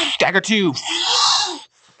 Dagger 2.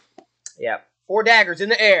 Yeah, 4 daggers in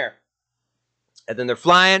the air. And then they're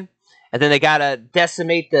flying. And then they gotta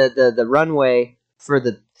decimate the runway for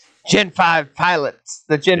the Gen 5 pilots,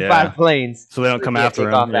 the Gen 5 planes. So they don't come after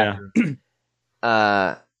him.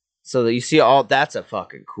 So that you see all that's a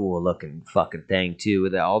fucking cool looking fucking thing too,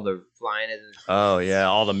 with all the flying. Oh yeah,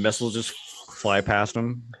 all the missiles just fly past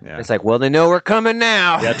them. Yeah, it's like, well, they know we're coming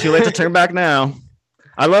now. Yeah, too late to turn back now.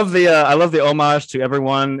 I love the homage to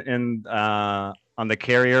everyone in on the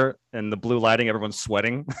carrier and the blue lighting. Everyone's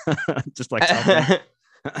sweating, just like something.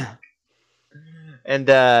 And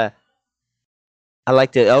I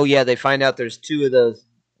liked it. Oh yeah, they find out there's 2 of those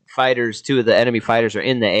fighters. 2 of the enemy fighters are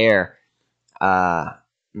in the air.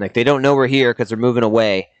 Like they don't know we're here because they're moving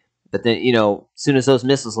away. But then, as soon as those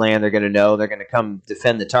missiles land, they're going to know. They're going to come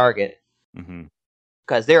defend the target.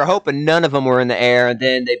 Because they were hoping none of them were in the air, and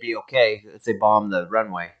then they'd be okay if they bomb the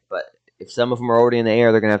runway. But if some of them are already in the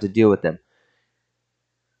air, they're going to have to deal with them.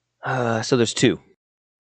 So there's 2.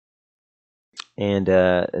 And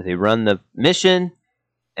they run the mission,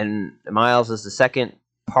 and Miles is the second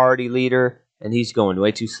party leader, and he's going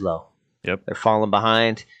way too slow. Yep. They're falling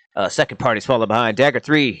behind. Second party's falling behind. Dagger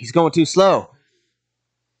 3, he's going too slow.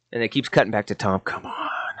 And it keeps cutting back to Tom. Come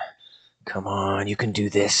on, you can do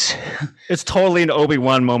this. It's totally an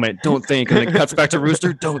Obi-Wan moment. Don't think. And it cuts back to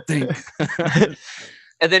Rooster. Don't think.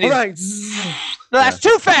 And then he's right. No, that's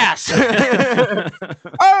too fast.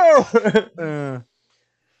 Oh.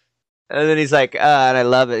 And then he's like, and I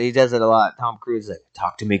love it. He does it a lot. Tom Cruise is like,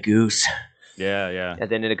 talk to me, Goose. Yeah. And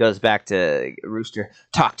then it goes back to Rooster.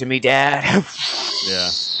 Talk to me, Dad. Yeah.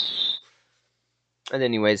 And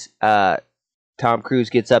anyways, Tom Cruise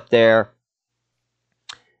gets up there.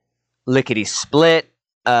 Lickety split.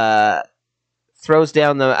 Throws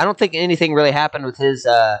down the. I don't think anything really happened with his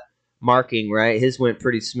marking. Right, his went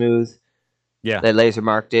pretty smooth. Yeah. They laser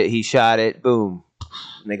marked it. He shot it. Boom.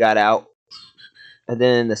 And they got out. And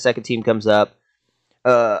then the second team comes up.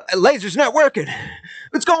 Laser's not working.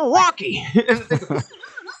 It's going wonky.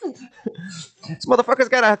 This motherfucker's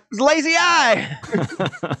got a lazy eye.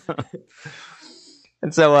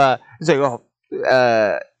 And so he's like,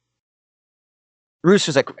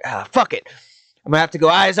 Rooster's like, fuck it. I'm going to have to go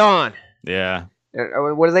eyes on. Yeah.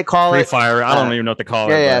 What do they call it? Free fire. I don't even know what they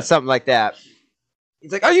call it. Yeah, something like that.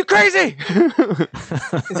 He's like, are you crazy? He's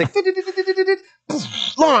like,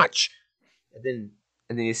 launch. And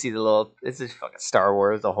then you see the little, it's just fucking Star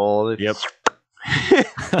Wars, the whole. Yep.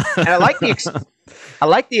 And I like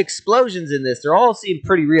the explosions in this. They're all seem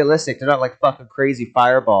pretty realistic. They're not like fucking crazy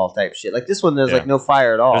fireball type shit. Like this one, there's like no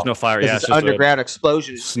fire at all. There's no fire. Yeah, it's just underground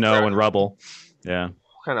explosion. Snow and rubble. Yeah.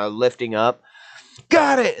 Kind of lifting up.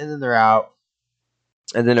 Got it. And then they're out.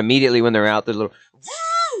 And then immediately when they're out, there's a little.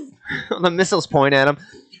 The missiles point at them.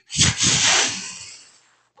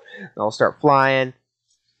 They'll start flying.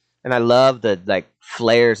 And I love the like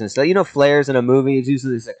flares and stuff. Flares in a movie is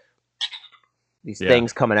usually these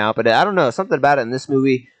things coming out, but I don't know, something about it in this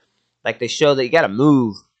movie, like they show that you got to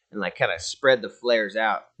move and like kind of spread the flares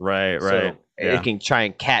out. Right. So it can try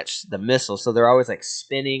and catch the missile. So they're always like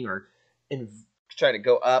spinning or trying to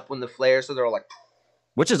go up when the flares. So they're all like.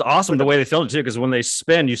 Which is awesome the way they filmed it too, because when they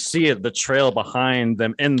spin, you see it, the trail behind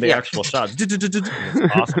them in the actual shot. It's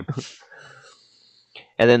awesome.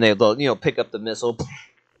 And then they'll pick up the missile.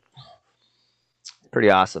 Pretty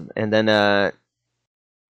awesome. And then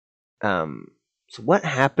so what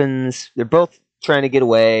happens? They're both trying to get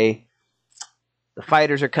away. The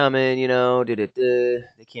fighters are coming, They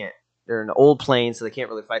can't. They're in an old plane, so they can't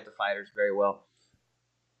really fight the fighters very well.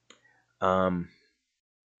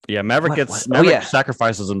 Yeah, Maverick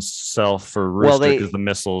sacrifices himself for Rooster because the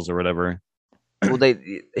missiles or whatever. Well,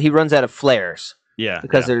 he runs out of flares. Yeah,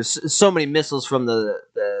 because there's so many missiles from the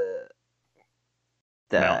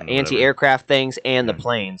anti-aircraft things and the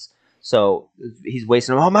planes. So he's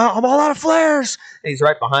wasting them. I'm all out of flares. And he's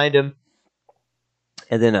right behind him.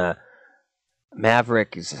 And then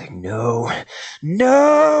Maverick is like, no.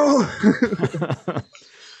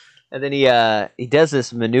 And then he does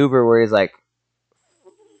this maneuver where he's like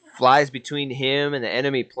flies between him and the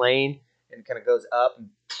enemy plane and kind of goes up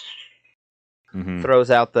and throws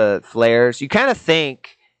out the flares. You kind of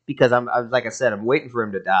think because I'm like I said, I'm waiting for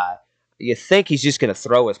him to die. You think he's just gonna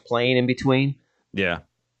throw his plane in between,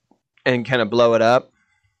 and kind of blow it up,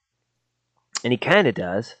 and he kind of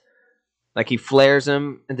does. Like he flares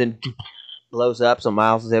him and then blows up, so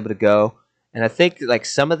Miles is able to go. And I think like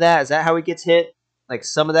some of that is that how he gets hit? Like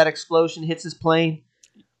some of that explosion hits his plane.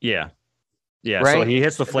 Yeah. Right? So he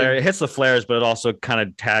hits the flare. It hits the flares, but it also kind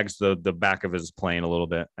of tags the back of his plane a little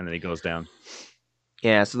bit, and then he goes down.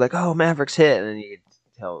 Yeah. So like, oh, Maverick's hit, and then you can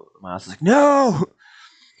tell Miles is like, no,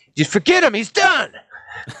 just forget him. He's done.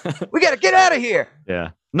 We got to get out of here.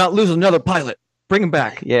 Yeah. Not lose another pilot. Bring him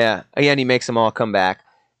back. Yeah. Again, he makes them all come back,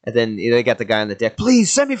 and then they got the guy on the deck.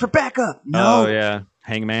 Please send me for backup. No. Oh yeah,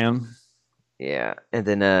 Hangman. Yeah, and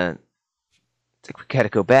then it's like we got to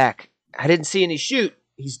go back. I didn't see any shoot.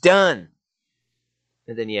 He's done.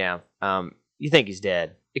 And then you think he's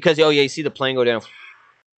dead because you see the plane go down,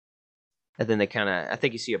 and then they kind of I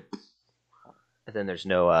think you see and then there's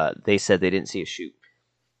no. They said they didn't see a shoot.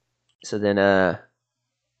 So then I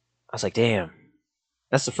was like, damn,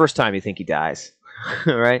 that's the first time you think he dies,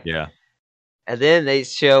 right? Yeah. And then they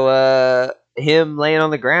show him laying on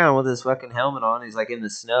the ground with his fucking helmet on. He's like in the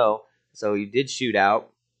snow, so he did shoot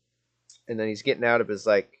out, and then he's getting out of his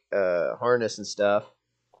like harness and stuff.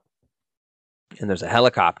 And there's a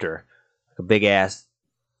helicopter, like a big ass,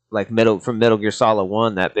 like from Metal Gear Solid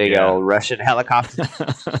 1, that big old Russian helicopter.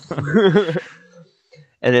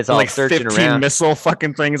 And it's all like searching 15 around. Missile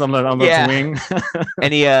fucking things on the wing.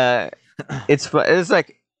 And he it's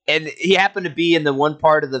like, and he happened to be in the one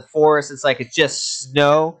part of the forest. It's like it's just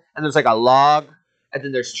snow, and there's like a log, and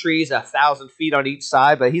then there's trees 1,000 feet on each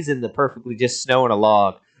side. But he's in the perfectly just snow and a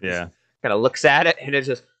log. Yeah, kind of looks at it, and it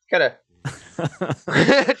just kind of.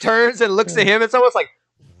 Turns and looks at him. It's almost like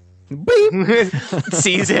beep.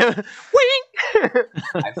 Sees him. Wing.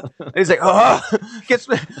 He's like, oh, gets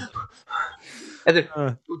me. And then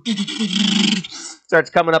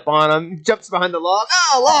starts coming up on him. Jumps behind the log.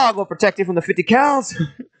 Oh, log will protect you from the 50 cows.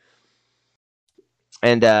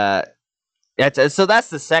 And so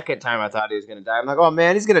that's the second time I thought he was gonna die. I'm like, oh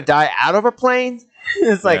man, he's gonna die out of a plane.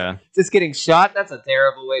 It's like just getting shot. That's a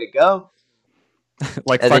terrible way to go.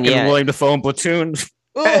 Like and fucking then, William Dafoe in Platoon.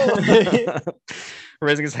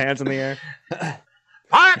 Raising his hands in the air.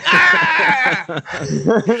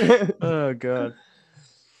 Oh god.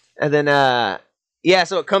 And then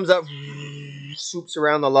so it comes up, swoops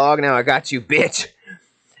around the log. Now I got you, bitch.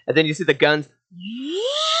 And then you see the guns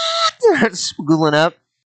spooling up,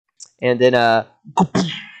 and then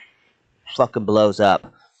fucking blows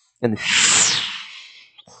up, and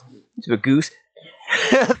to a goose.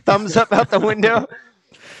 Thumbs up out the window,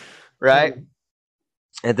 right?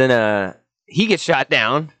 And then he gets shot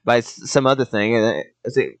down by some other thing.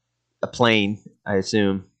 Is it a plane? I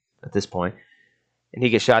assume at this point. And he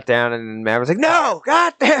gets shot down, and Maverick's like, "No,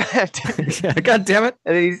 god damn it, yeah, god damn it!"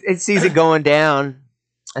 And then he sees it going down,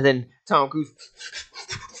 and then Tom Cruise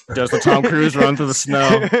does the Tom Cruise run through the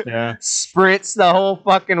snow? Yeah, sprints the whole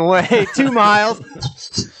fucking way, 2 miles.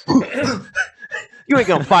 You ain't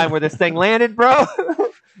gonna find where this thing landed, bro.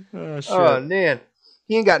 Oh, shit. Oh man,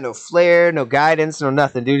 he ain't got no flair, no guidance, no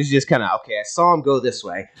nothing, dude. He's just kind of okay. I saw him go this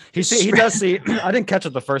way. He does see. I didn't catch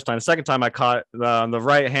it the first time. The second time I caught on the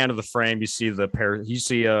right hand of the frame. You see You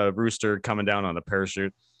see a rooster coming down on a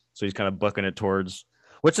parachute, so he's kind of bucking it towards.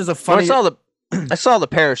 Which is a funny. Well, I saw the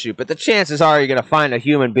parachute, but the chances are you're gonna find a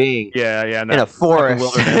human being. Yeah, in a forest,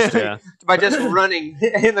 wilderness, yeah. By just running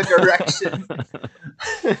in the direction.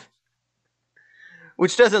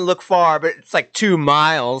 Which doesn't look far, but it's like 2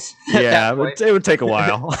 miles. Yeah, it would take a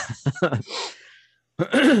while.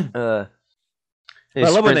 He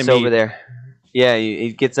sprints over there. Yeah,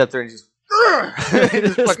 he gets up there and just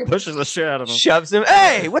fucking pushes the shit out of him. Shoves him.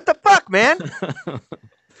 Hey, what the fuck, man?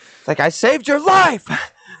 It's like, I saved your life.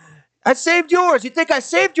 I saved yours. You think I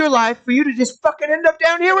saved your life for you to just fucking end up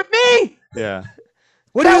down here with me? Yeah.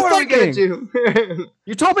 What are you thinking? We gonna do?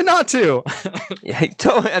 You told me not to. Yeah, he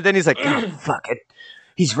told me, and then he's like, oh, fuck it.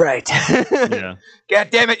 He's right. Yeah. God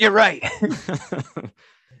damn it, you're right.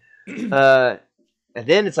 And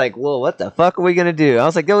then it's like, well, what the fuck are we gonna do? I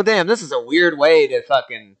was like, oh damn, this is a weird way to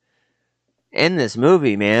fucking end this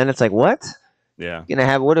movie, man. It's like, what? Yeah.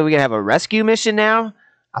 What are we gonna have, a rescue mission now?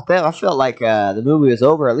 I felt like the movie was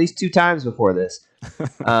over at least 2 times before this.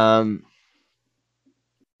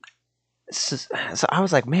 So I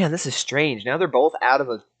was like, man, this is strange. Now they're both out of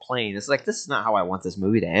a plane. It's like, this is not how I want this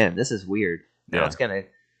movie to end. This is weird. Now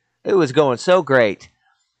it was going so great.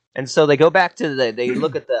 And so they go back to they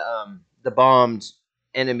look at the bombed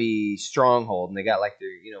enemy stronghold, and they got like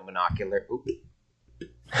their, monocular.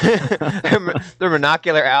 Their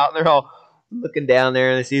monocular out, and they're all looking down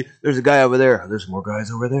there and they see there's a guy over there. There's more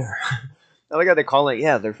guys over there. I like how they call it.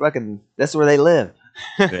 Yeah, they're fucking. That's where they live.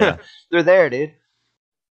 Yeah. They're there, dude.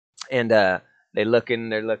 And they're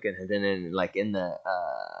looking, and then in the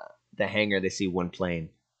hangar they see one plane.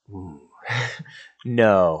 Ooh.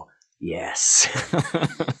 No. Yes.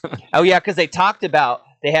 Oh yeah, because they talked about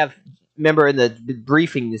they have. Remember in the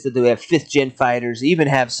briefing they said they have 5th gen fighters. They even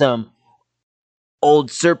have some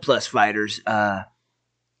old surplus fighters.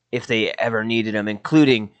 If they ever needed them,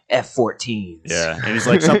 including F-14s. Yeah, and he's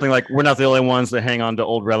like something like, "We're not the only ones that hang on to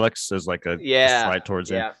old relics." As like a slide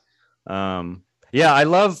towards it. Yeah, I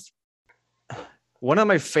love one of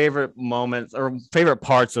my favorite moments or favorite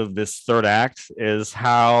parts of this third act is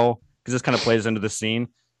how, because this kind of plays into the scene,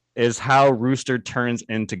 is how Rooster turns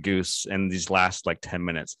into Goose in these last like 10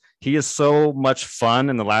 minutes. He is so much fun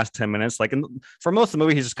in the last 10 minutes. Like for most of the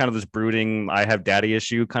movie, he's just kind of this brooding, I have daddy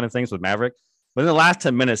issue kind of things with Maverick. But in the last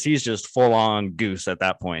 10 minutes, he's just full on Goose at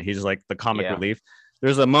that point. He's like the comic relief.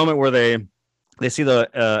 There's a moment where they see the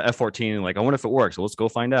F-14 and like, I wonder if it works. So let's go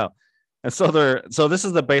find out. And so this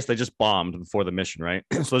is the base they just bombed before the mission, right?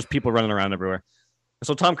 So there's people running around everywhere. And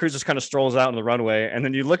so Tom Cruise just kind of strolls out on the runway, and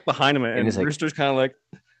then you look behind him, and Rooster's kind of like,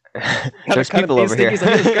 there's people over here. He's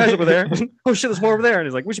like, hey, there's guys over there. Oh shit, there's more over there. And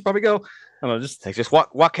he's like, we should probably go. I don't know, just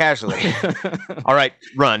walk casually. All right,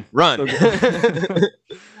 run.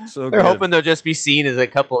 So they're hoping they'll just be seen as a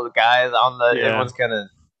couple of guys on the. Yeah. Everyone's kind of.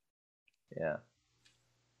 Yeah.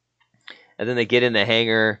 And then they get in the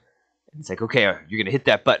hangar. And it's like, okay, you're gonna hit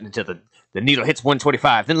that button until the needle hits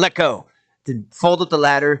 125. Then let go. Then fold up the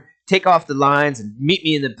ladder, take off the lines, and meet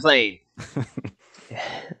me in the plane.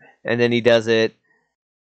 And then he does it.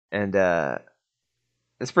 And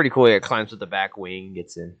it's pretty cool. He climbs with the back wing,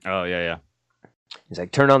 gets in. Oh, yeah. He's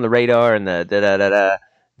like, turn on the radar and the da-da-da-da.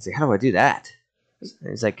 He's like, how do I do that?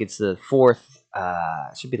 He's like, it's the 4th,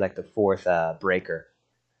 should be like the 4th breaker.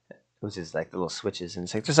 Which is like the little switches. And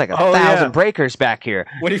it's like, there's like 1,000 breakers back here.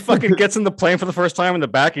 When he fucking gets in the plane for the first time in the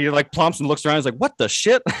back, he like plumps and looks around. He's like, what the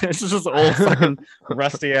shit? It's just the old fucking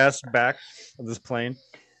rusty ass back of this plane.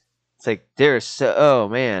 It's like there's oh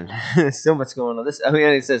man, there's so much going on.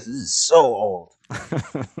 He says this is so old.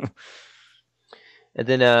 And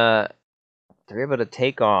then they're able to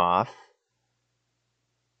take off.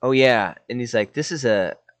 Oh yeah, and he's like, this is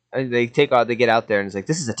they take off. They get out there, and he's like,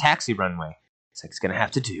 this is a taxi runway. It's like it's gonna have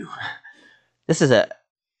to do. This is an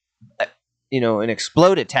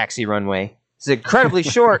exploded taxi runway. It's incredibly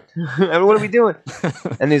short. I mean, what are we doing?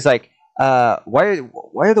 And he's like, why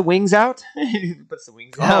are the wings out? He puts the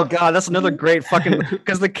wings out. Oh god, that's another great fucking,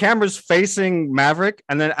 because the camera's facing Maverick,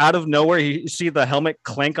 and then out of nowhere you see the helmet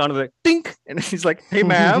clank onto the dink, and he's like, hey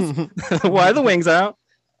Mav, why are the wings out?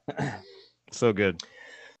 So good.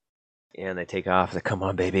 Yeah, and they take off. Like, come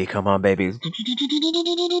on baby.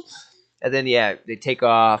 And then they take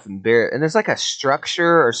off and there's like a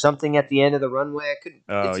structure or something at the end of the runway.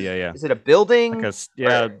 Is it a building? Like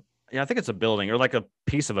I think it's a building or like a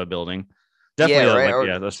piece of a building.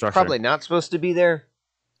 Definitely, the structure. Probably not supposed to be there.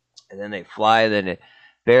 And then they fly, then it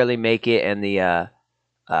barely make it, and the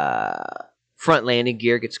front landing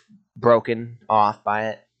gear gets broken off by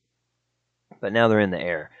it. But now they're in the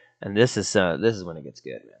air, and this is when it gets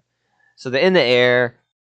good, man. So they're in the air,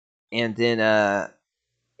 and then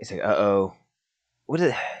it's like, uh-oh. What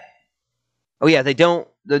is it? Oh yeah, they don't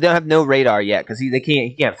have no radar yet because he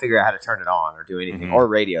can't figure out how to turn it on or do anything, or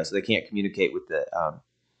radio, so they can't communicate with the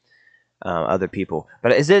other people.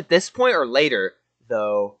 But is it this point or later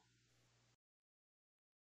though?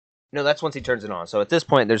 No, that's once he turns it on. So at this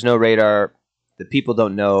point, there's no radar. The people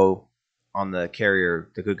don't know on the carrier,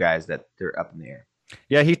 the good guys, that they're up in the air.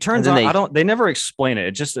 Yeah, he turns on. They never explain it.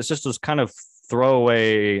 It's just this kind of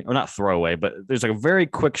throwaway, or not throwaway, but there's like a very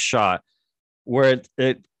quick shot where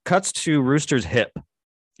it cuts to Rooster's hip,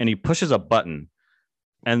 and he pushes a button,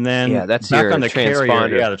 and then that's back on the carrier,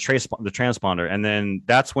 the transponder, and then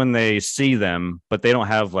that's when they see them, but they don't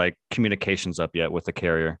have like communications up yet with the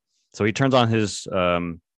carrier. So he turns on his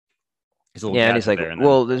little and he's like,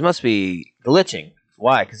 well, there must be glitching.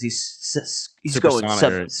 Why? Because he's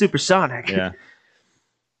going supersonic. Yeah.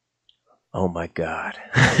 Oh my god!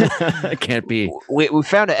 It can't be. We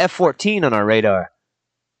found an F-14 on our radar.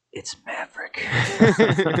 It's Maverick.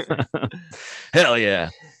 Hell yeah!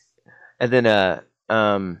 And then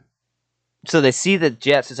so they see the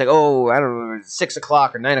jets. It's like, oh, I don't know, 6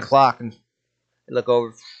 o'clock or 9 o'clock, and they look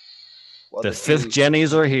over. The 5th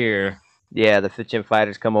Jennies are here. Yeah, the 5th Gen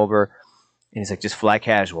fighters come over, and he's like, just fly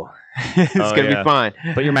casual. It's gonna be fine.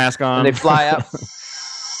 Put your mask on. And they fly up,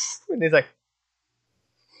 and he's like.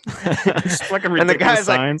 It's fucking ridiculous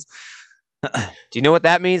signs. Do you know what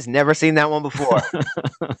that means? Never seen that one before.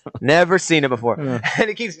 Never seen it before. And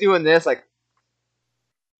he keeps doing this, like,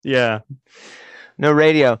 yeah, no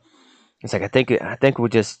radio. It's like I think we'll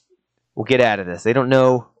get out of this. They don't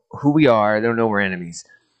know who we are. They don't know we're enemies.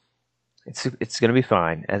 It's gonna be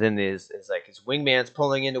fine. And then it's like his wingman's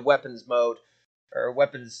pulling into weapons mode, or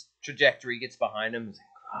weapons trajectory, gets behind him. He's like,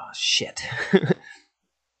 oh shit.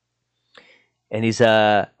 And he's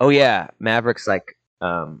oh yeah, Maverick's like,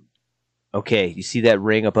 okay, you see that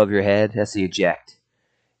ring above your head? That's the eject.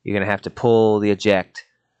 You're gonna have to pull the eject,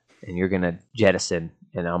 and you're gonna jettison,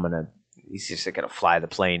 and he's just gonna fly the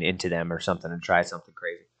plane into them or something and try something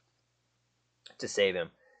crazy to save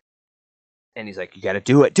him. And he's like, you gotta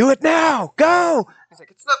do it now, go. He's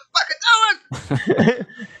like, it's not fucking doing.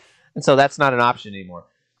 And so that's not an option anymore.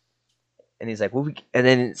 And he's like, well,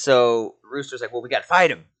 so Rooster's like, well, we gotta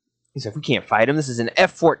fight him. He's like, we can't fight him. This is an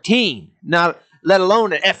F-14, not let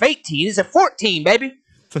alone an F-18. It's a 14, baby.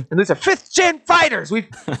 And these are 5th gen fighters. We've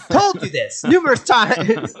told you this numerous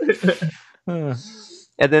times. And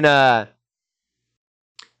then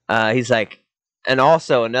he's like, and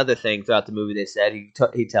also another thing throughout the movie they said,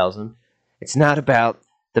 he tells him, it's not about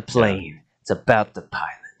the plane. It's about the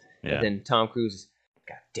pilot. Yeah. And then Tom Cruise is,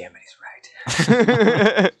 God damn it, he's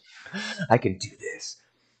right. I can do this.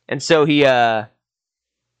 And so he,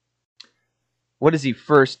 what does he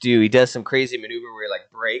first do? He does some crazy maneuver where he like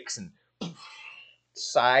breaks and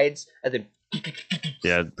sides, and then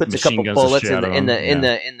puts a couple bullets in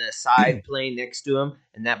the side plane next to him,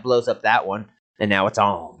 and that blows up that one. And now it's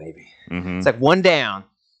on, baby. Mm-hmm. It's like one down,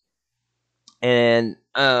 and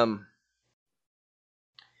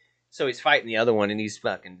so he's fighting the other one, and he's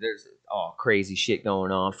fucking. There's all crazy shit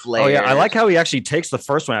going on. Flares. Oh yeah, I like how he actually takes the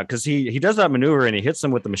first one out, because he does that maneuver and he hits him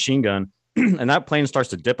with the machine gun, and that plane starts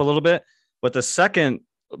to dip a little bit. But the second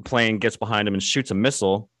plane gets behind him and shoots a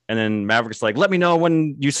missile, and then Maverick's like, "Let me know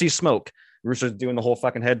when you see smoke." Rooster's doing the whole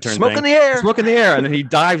fucking head turn. Smoke in the air. Smoke in the air, and then he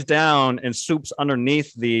dives down and swoops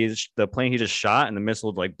underneath the plane he just shot, and the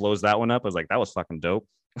missile like blows that one up. I was like, that was fucking dope.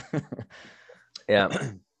 Yeah,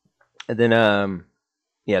 and then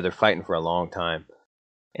they're fighting for a long time,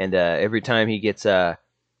 and every time he gets a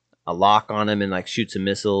lock on him and like shoots a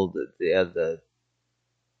missile, the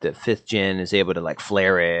 5th gen is able to like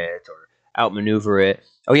flare it or outmaneuver it.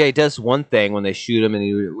 Oh yeah, he does one thing when they shoot him, and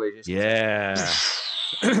he just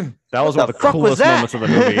that was one of the coolest moments of the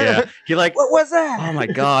movie. Yeah, he like, what was that? Oh my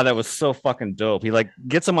god, that was so fucking dope. He like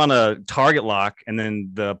gets him on a target lock, and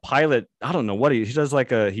then the pilot, I don't know what he does,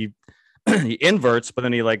 like he inverts, but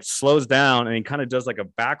then he like slows down and he kind of does like a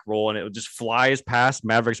back roll, and it just flies past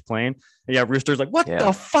Maverick's plane. And yeah, Rooster's like, what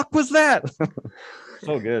the fuck was that?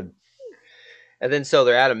 So good. And then so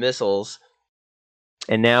they're out of missiles,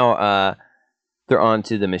 and now they're on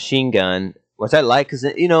to the machine gun, which I like, because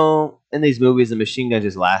in these movies the machine gun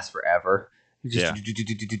just lasts forever.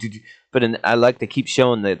 But I like to keep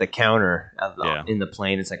showing the counter in the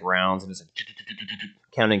plane. It's like rounds, and it's like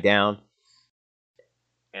counting down,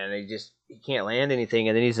 and he can't land anything,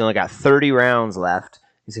 and then he's only got 30 rounds left.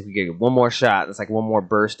 He's like, we get one more shot. It's like one more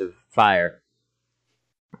burst of fire,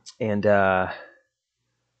 and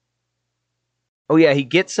he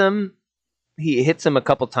gets him. He hits him a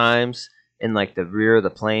couple times in like the rear of the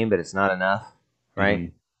plane, but it's not enough, right?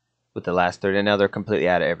 Mm-hmm. With the last 30, and now they're completely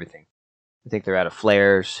out of everything. I think they're out of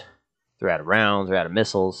flares, they're out of rounds, they're out of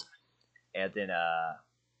missiles, and then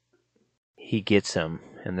he gets him,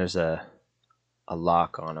 and there's a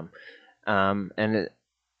lock on him,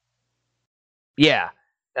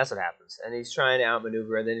 that's what happens. And he's trying to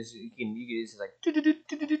outmaneuver, and then he's like,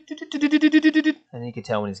 and you can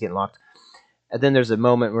tell when he's getting locked. And then there's a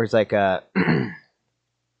moment where he's like, they're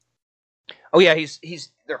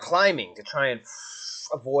climbing to try and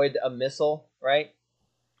avoid a missile, right?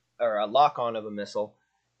 Or a lock on of a missile.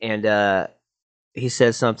 And he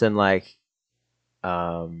says something like,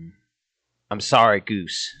 I'm sorry,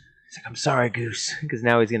 Goose. He's like, I'm sorry, Goose. Because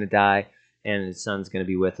now he's going to die, and his son's going to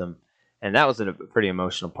be with him. And that was a pretty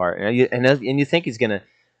emotional part. And you think he's going to,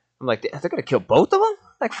 I'm like, they're going to kill both of them?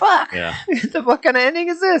 Like, fuck. Yeah. What kind of ending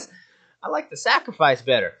is this? I like the sacrifice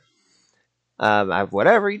better.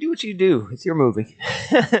 Whatever, you do what you do. It's your movie.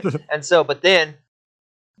 And so, but then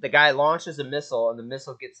the guy launches a missile, and the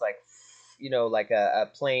missile gets like, like a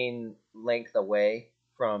plane length away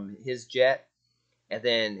from his jet, and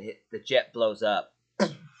then the jet blows up,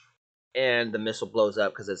 and the missile blows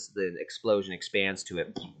up because the explosion expands to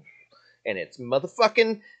it, and it's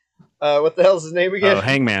motherfucking what the hell's his name again? Oh,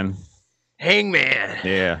 Hangman. Hangman.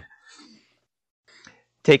 Yeah.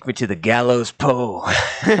 Take me to the gallows pole.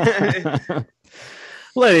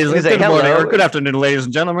 Ladies, good morning or good afternoon, ladies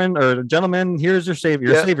and gentlemen, or gentlemen. Here's your savior.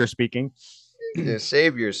 Your savior speaking. Your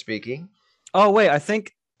savior speaking. Oh wait, I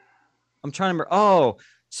think I'm trying to remember. Oh,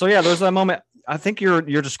 so yeah, there's that moment. I think you're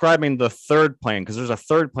describing the third plane because there's a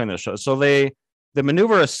third plane that shows. So they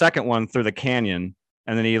maneuver a second one through the canyon,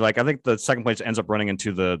 and then I think the second plane ends up running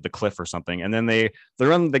into the cliff or something, and then they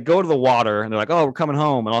go to the water and they're like, oh, we're coming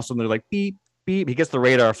home, and all of a sudden they're like beep beep. He gets the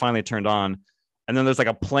radar finally turned on. And then there's like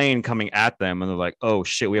a plane coming at them, and they're like, "Oh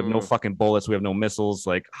shit, we have no fucking bullets, we have no missiles.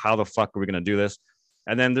 Like, how the fuck are we gonna do this?"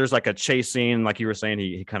 And then there's like a chase scene, like you were saying,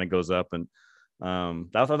 he kind of goes up, and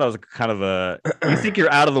I thought that was kind of a. You think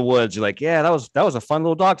you're out of the woods, you're like, "Yeah, that was a fun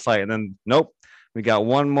little dogfight," and then nope, we got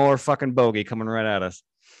one more fucking bogey coming right at us.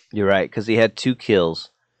 You're right, because he had 2 kills.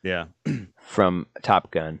 Yeah, from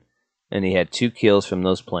Top Gun, and he had 2 kills from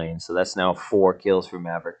those planes, so that's now 4 kills for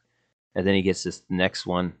Maverick, and then he gets this next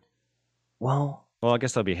one. Well, I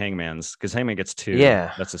guess that'll be Hangman's because Hangman gets 2.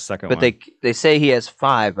 Yeah, that's the second one. But they say he has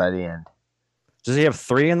 5 by the end. Does he have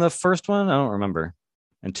 3 in the first one? I don't remember.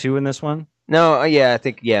 And 2 in this one? No, yeah, I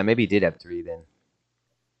think maybe he did have 3 then,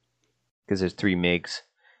 because there's 3 MiGs.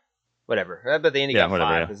 Whatever. But the end he got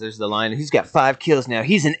 5 because there's the line. He's got 5 kills now.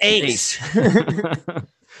 He's an ace.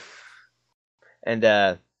 And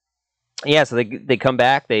yeah, so they come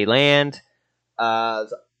back. They land.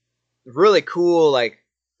 Really cool, like,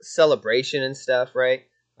 celebration and stuff, right?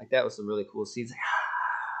 Like, that was some really cool scenes.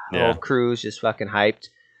 The whole crew's just fucking hyped.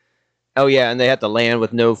 Oh yeah, and they had to land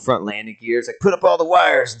with no front landing gears. Like, put up all the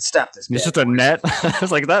wires and stop this. It's just a net.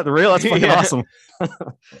 It's like that. That's fucking awesome.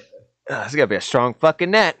 It's gotta be a strong fucking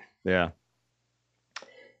net. Yeah.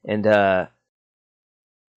 And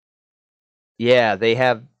yeah, they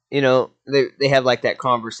have they have like that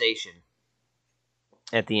conversation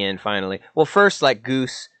at the end finally. Well, first, like,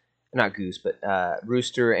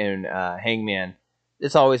 Rooster and Hangman.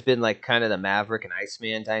 It's always been like kind of the Maverick and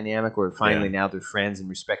Iceman dynamic where finally now they're friends and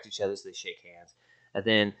respect each other, so they shake hands. And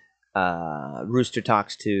then Rooster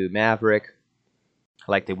talks to Maverick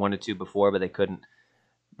like they wanted to before, but they couldn't.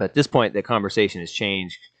 But at this point, the conversation has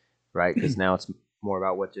changed, right? Because now it's more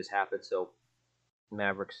about what just happened. So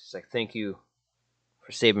Maverick's like, "Thank you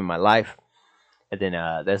for saving my life." And then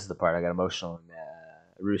this is the part I got emotional. And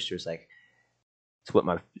Rooster's like, "It's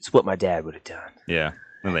what my dad would have done." Yeah,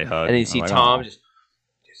 and they hug. And then you see Tom just,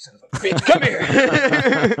 "Son of a bitch, come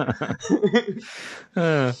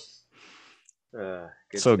here!"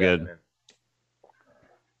 So good.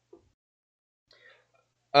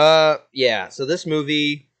 Yeah. So this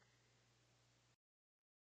movie,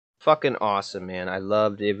 fucking awesome, man. I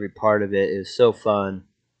loved every part of it. It was so fun.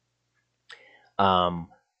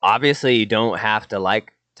 Obviously, you don't have to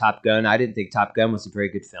like Top Gun. I didn't think Top Gun was a very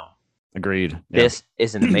good film. Agreed. This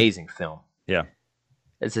is an amazing film. Yeah.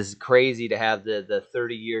 It's just crazy to have the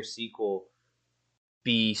 30-year sequel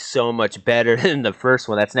be so much better than the first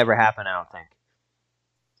one. That's never happened, I don't think.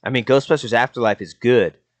 I mean, Ghostbusters Afterlife is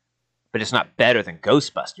good, but it's not better than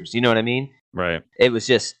Ghostbusters. You know what I mean? Right. It was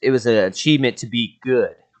an achievement to be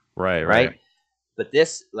good. Right. But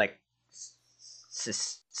this, like,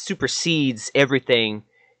 supersedes everything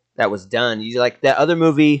that was done. You like that other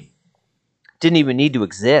movie didn't even need to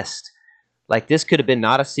exist. Like, this could have been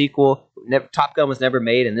not a sequel. Top Gun was never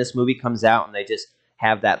made, and this movie comes out, and they just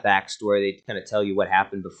have that backstory. They kind of tell you what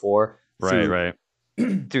happened before. Right.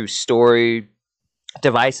 Through story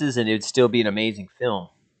devices, and it would still be an amazing film.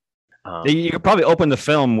 You could probably open the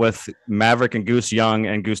film with Maverick and Goose young,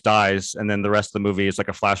 and Goose dies, and then the rest of the movie is like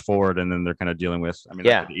a flash forward, and then they're kind of dealing with. I mean,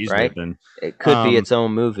 yeah, right. It could be its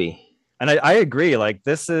own movie. And I agree. Like,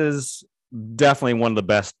 this is definitely one of the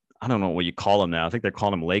best. I don't know what you call them now. I think they're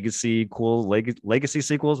calling them legacy sequels,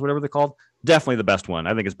 whatever they're called. Definitely the best one.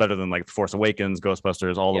 I think it's better than like The Force Awakens,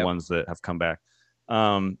 Ghostbusters, all the ones that have come back.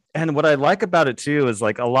 And what I like about it too is,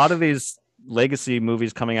 like, a lot of these legacy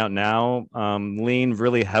movies coming out now lean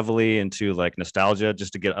really heavily into like nostalgia,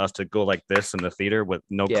 just to get us to go like this in the theater with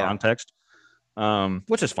no context,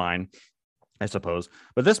 which is fine, I suppose.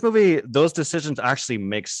 But this movie, those decisions actually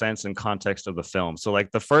make sense in context of the film. So,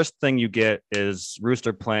 like, the first thing you get is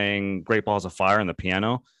Rooster playing Great Balls of Fire on the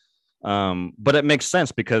piano. But it makes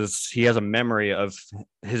sense because he has a memory of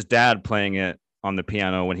his dad playing it on the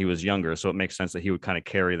piano when he was younger. So it makes sense that he would kind of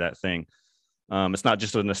carry that thing. It's not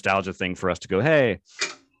just a nostalgia thing for us to go, hey.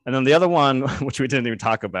 And then the other one, which we didn't even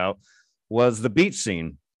talk about, was the beach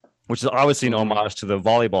scene, which is obviously an homage to the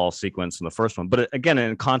volleyball sequence in the first one. But again,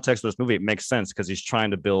 in context of this movie, it makes sense because he's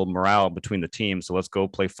trying to build morale between the teams. So let's go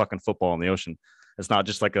play fucking football in the ocean. It's not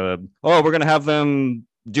just like we're going to have them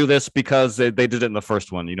do this because they did it in the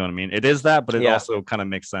first one. You know what I mean? It is that, but it also kind of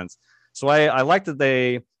makes sense. So I like that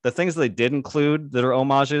the things that they did include that are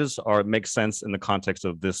homages make sense in the context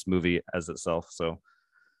of this movie as itself. So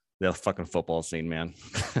the fucking football scene, man.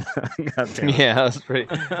 God damn it. Yeah, that was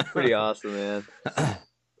pretty awesome, man.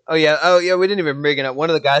 Oh yeah, we didn't even bring it up. One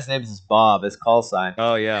of the guys' names is Bob, his call sign.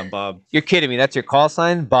 Oh yeah, Bob. You're kidding me. That's your call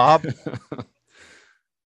sign, Bob?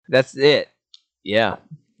 That's it. Yeah.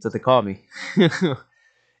 That's what they call me.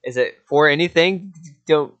 Is it for anything?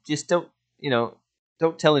 Don't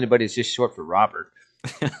tell anybody it's just short for Robert.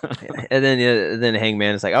 And then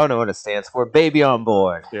Hangman is like, I don't know what it stands for. Baby on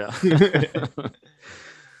board. Yeah.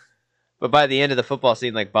 But by the end of the football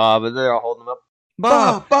scene, like Bob, they're all holding him up.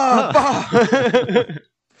 Bob.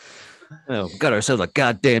 Oh, got ourselves a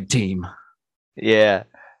goddamn team. Yeah.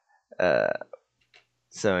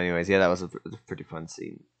 So, anyways, yeah, that was a pretty fun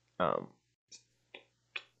scene.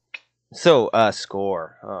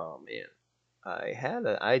 Score. Oh man, I had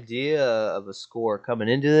an idea of a score coming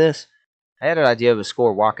into this. I had an idea of a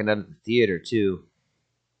score walking out of the theater too.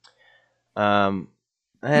 I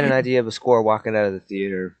had an idea of a score walking out of the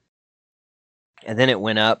theater, and then it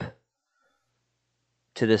went up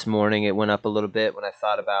to this morning. It went up a little bit when I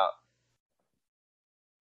thought about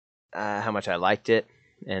how much I liked it,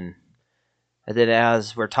 and then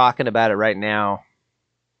as we're talking about it right now,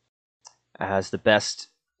 it has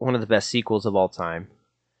one of the best sequels of all time.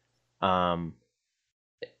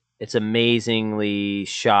 It's amazingly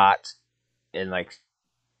shot, and like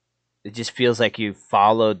it just feels like you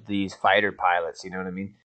followed these fighter pilots. You know what I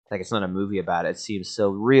mean? Like it's not a movie about it. It seems so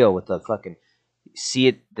real with the fucking. You see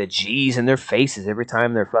it, the G's in their faces every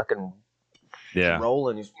time they're fucking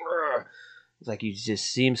rolling. It's like you just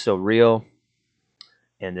seem so real,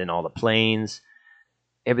 and then all the planes,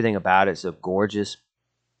 everything about it is so gorgeous.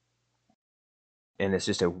 And it's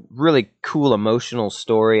just a really cool emotional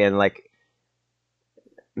story, and like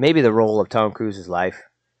maybe the role of Tom Cruise's life,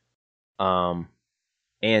 and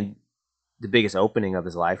the biggest opening of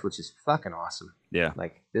his life, which is fucking awesome. Yeah,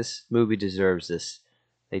 like this movie deserves this.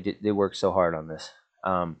 They worked so hard on this.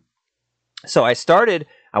 So I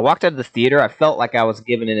walked out of the theater. I felt like I was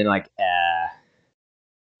giving it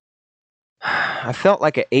I felt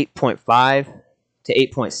like an 8.5 to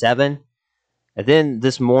 8.7, and then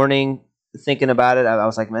this morning, thinking about it, I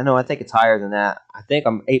was like, man, no, I think it's higher than that. I think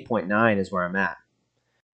I'm 8.9 is where I'm at.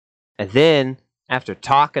 And then after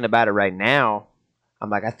talking about it right now, I'm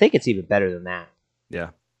like, I think it's even better than that.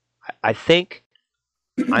 Yeah. I think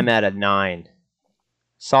I'm at a 9.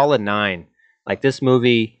 Solid 9. Like this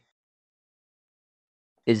movie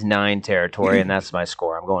is 9 territory, and that's my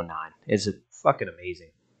score. I'm going 9. It's fucking amazing.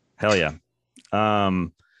 Hell yeah.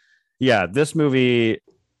 Yeah, this movie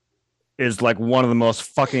is like one of the most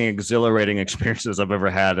fucking exhilarating experiences I've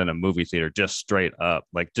ever had in a movie theater, just straight up.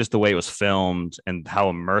 Like just the way it was filmed and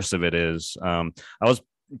how immersive it is. I was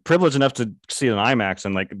privileged enough to see it in IMAX,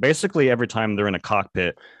 and like basically every time they're in a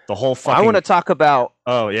cockpit, the whole fucking... I want to talk about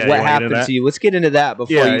what happened to you. Let's get into that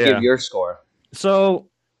before you give your score. So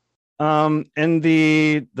in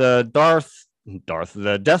the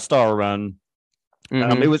Death Star run,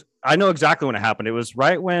 it was... I know exactly when it happened. It was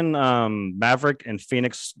right when Maverick and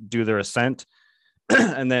Phoenix do their ascent,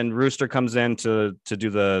 and then Rooster comes in to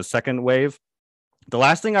do the second wave. The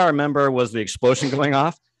last thing I remember was the explosion going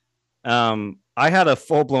off. I had a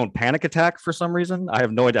full-blown panic attack for some reason. I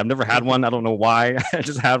have no idea. I've never had one. I don't know why. I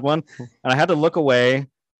just had one, and I had to look away.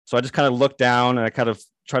 So I just kind of looked down, and I kind of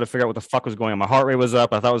tried to figure out what the fuck was going on. My heart rate was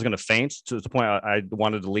up. I thought I was going to faint to the point I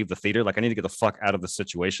wanted to leave the theater. Like I need to get the fuck out of the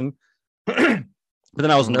situation. But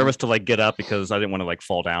then I was nervous to like get up because I didn't want to like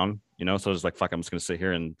fall down, you know? So I was like, fuck, I'm just going to sit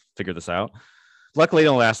here and figure this out. Luckily it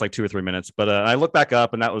only lasts like 2 or 3 minutes, but I looked back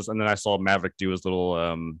up and then I saw Maverick do his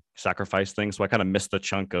little sacrifice thing. So I kind of missed the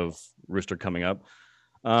chunk of Rooster coming up.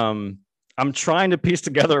 I'm trying to piece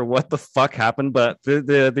together what the fuck happened, but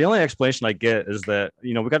the only explanation I get is that,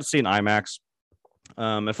 you know, we got to see an IMAX.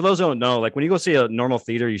 And for those who don't know, like when you go see a normal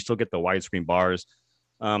theater, you still get the widescreen bars.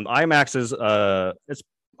 IMAX is it's,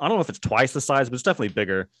 I don't know if it's twice the size, but it's definitely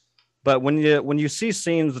bigger. But when you see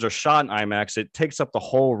scenes that are shot in IMAX, it takes up the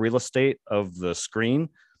whole real estate of the screen.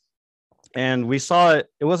 And we saw it.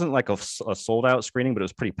 It wasn't like a sold out screening, but it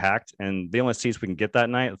was pretty packed. And the only seats we can get that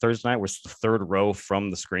night, Thursday night, was the third row from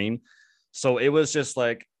the screen. So it was just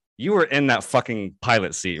like you were in that fucking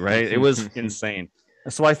pilot seat, right? It was insane.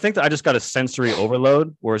 So I think that I just got a sensory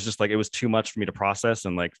overload where it's just like it was too much for me to process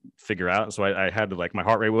and like figure out. So I had to like my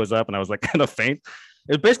heart rate was up and I was like kind of faint.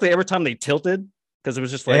 It was basically every time they tilted because it was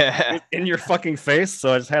just like in your fucking face.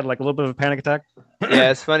 So I just had like a little bit of a panic attack. Yeah,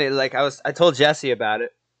 it's funny. Like I told Jesse about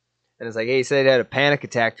it, and it's like, hey, he said he had a panic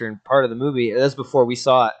attack during part of the movie. That was before we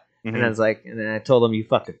saw it. And I was like, and then I told him, "You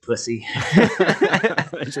fucking pussy."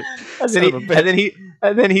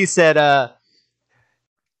 and then he said,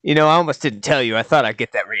 "You know, I almost didn't tell you. I thought I'd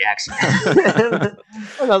get that reaction."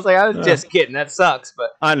 And I was like, "I was just kidding. That sucks."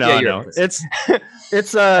 But I know, I know. It's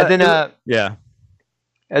and then yeah.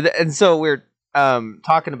 And so we're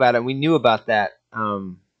talking about it. We knew about that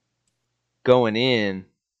going in,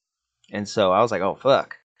 and so I was like, "Oh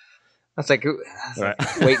fuck." I was like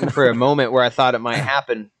waiting for a moment where I thought it might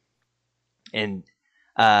happen. And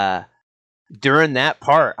during that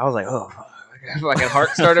part, I was like, "Oh, my heart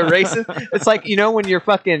started racing." It's like, you know, when you're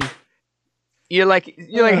like having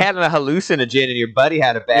a hallucinogen and your buddy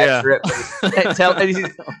had a bad trip.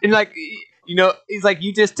 And like, you know, he's like,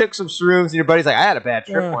 "You just took some shrooms," and your buddy's like, "I had a bad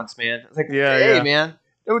trip once, man." I was like, "Hey, man,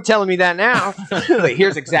 don't telling me that now." Like,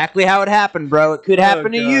 here's exactly how it happened, bro. It could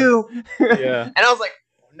happen to you. And I was like,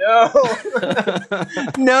 "No,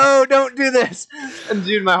 no, don't do this." And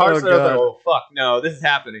dude, my heart started like, "Oh fuck, no, this is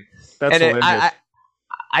happening." And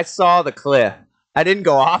I saw the cliff. I didn't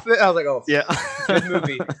go off it. I was like, "Oh, yeah, good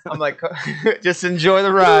movie." I'm like, just enjoy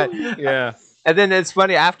the ride. Yeah. And then it's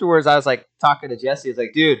funny afterwards. I was like talking to Jesse. I was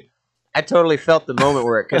like, "Dude, I totally felt the moment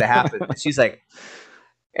where it could have happened." And she's like,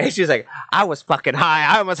 "I was fucking high.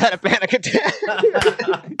 I almost had a panic attack."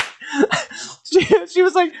 She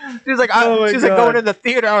was like, going in the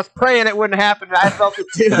theater. I was praying it wouldn't happen. And I felt it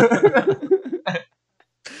too.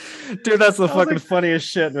 Dude, that's the fucking funniest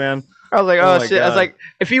shit, man. I was like, oh shit. God. I was like,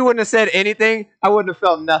 if he wouldn't have said anything, I wouldn't have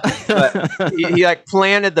felt nothing. But he like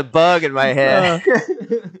planted the bug in my head.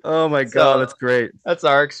 Oh my God, that's great. That's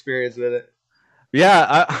our experience with it.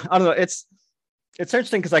 Yeah, I don't know. It's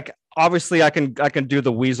interesting because like obviously I can do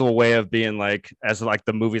the weasel way of being like, as like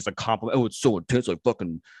the movie's a compliment. Oh, it's so intense, like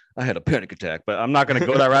fucking I had a panic attack. But I'm not gonna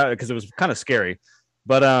go that route because it was kind of scary.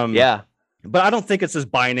 But yeah. But I don't think it's as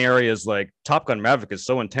binary as like Top Gun Maverick is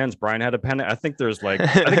so intense. Brian had a panic. I think there's like, I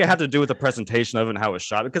think it had to do with the presentation of it and how it was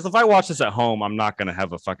shot. Because if I watch this at home, I'm not going to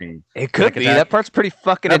have a fucking. It could be. That part's pretty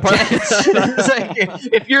fucking intense. It's like,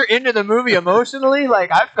 if you're into the movie emotionally,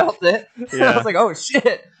 like I felt it. Yeah. I was like, oh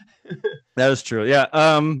shit. That is true. Yeah.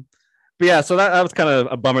 But yeah, so that was kind of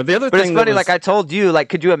a bummer. The other thing, it's funny. Like I told you, like,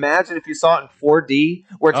 could you imagine if you saw it in 4D,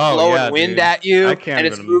 where it's blowing wind at you and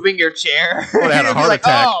it's moving your chair? I would have had a heart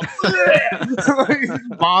attack. Oh,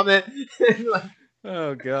 vomit.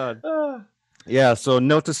 Oh God. Yeah. So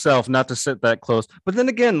note to self, not to sit that close. But then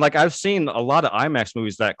again, like I've seen a lot of IMAX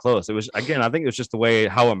movies that close. It was again, I think it was just the way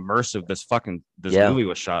how immersive this movie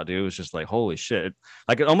was shot, dude. It was just like holy shit.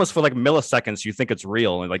 Like it almost for like milliseconds, you think it's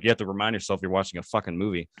real, and like you have to remind yourself you're watching a fucking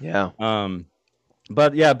movie. Yeah.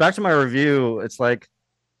 But yeah, back to my review. It's like,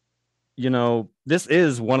 you know, this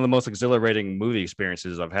is one of the most exhilarating movie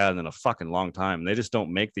experiences I've had in a fucking long time. They just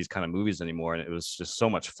don't make these kind of movies anymore, and it was just so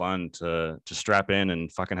much fun to strap in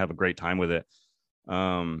and fucking have a great time with it.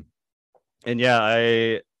 And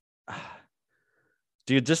yeah,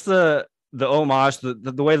 dude, just the homage,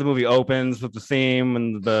 the way the movie opens with the theme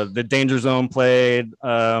and the Danger Zone played,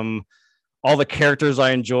 all the characters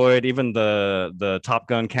I enjoyed, even the Top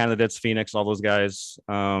Gun candidates, Phoenix, all those guys.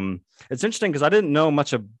 It's interesting because I didn't know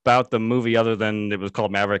much about the movie other than it was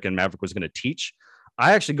called Maverick and Maverick was going to teach.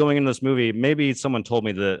 I actually going into this movie, maybe someone told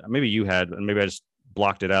me that, maybe you had, and maybe I just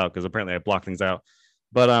blocked it out because apparently I blocked things out.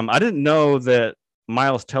 But I didn't know that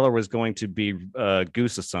Miles Teller was going to be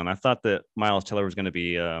Goose's son. I thought that Miles Teller was going to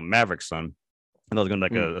be Maverick's son. And that was going to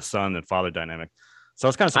be like a son and father dynamic. So I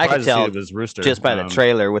was kind of surprised to see it was Rooster. Just by the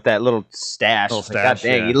trailer with that little stash. Like, God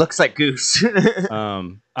dang, he looks like Goose.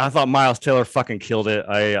 I thought Miles Teller fucking killed it.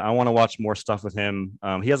 I want to watch more stuff with him.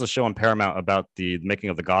 He has a show on Paramount about the making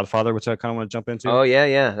of The Godfather, which I kind of want to jump into. Oh,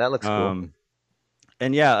 yeah. That looks cool.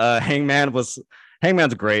 And yeah,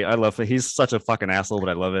 Hangman's great. I love it. He's such a fucking asshole, but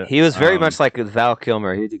I love it. He was very much like Val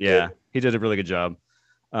Kilmer. He did he did a really good job.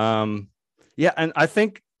 Yeah, and I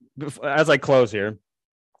think as I close here,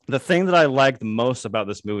 the thing that I liked most about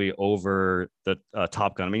this movie over the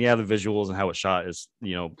Top Gun, I mean, yeah, the visuals and how it's shot is,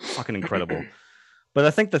 you know, fucking incredible. But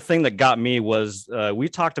I think the thing that got me was we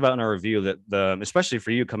talked about in our review that especially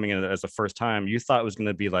for you coming in as the first time, you thought it was going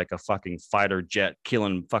to be like a fucking fighter jet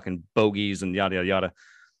killing fucking bogeys and yada, yada, yada.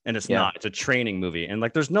 And it's not. It's a training movie. And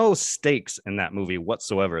like there's no stakes in that movie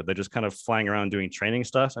whatsoever. They're just kind of flying around doing training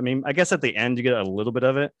stuff. I mean, I guess at the end you get a little bit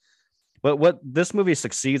of it. But what this movie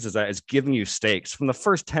succeeds is that it's giving you stakes. From the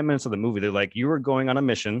first 10 minutes of the movie, they're like, you are going on a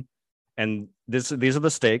mission and these are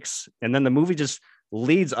the stakes. And then the movie just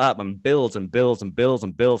leads up and builds and builds and builds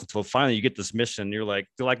and builds until finally you get this mission. And you're like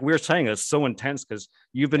we were saying, it's so intense because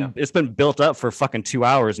it's been built up for fucking 2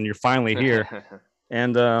 hours and you're finally here.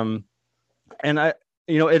 And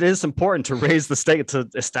it is important to raise the stake, to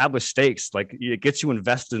establish stakes. Like it gets you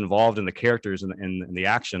invested, involved in the characters and in the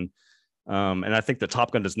action. And I think that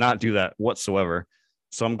Top Gun does not do that whatsoever.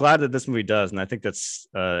 So I'm glad that this movie does, and I think that's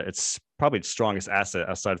it's probably its strongest asset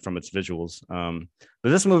aside from its visuals. But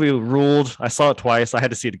this movie ruled. I saw it twice. I had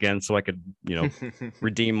to see it again so I could,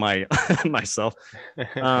 redeem myself.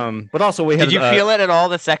 But also we had. Did you feel it at all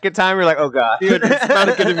the second time? You're like, oh god, dude, it's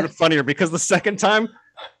not getting even funnier because the second time,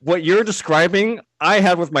 what you're describing, I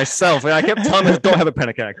had with myself, and I kept telling myself, "Don't have a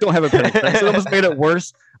panic attack. Don't have a panic attack." So it almost made it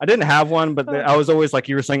worse. I didn't have one, but I was always, like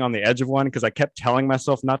you were saying, on the edge of one because I kept telling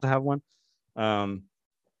myself not to have one.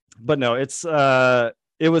 But no,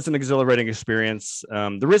 it was an exhilarating experience.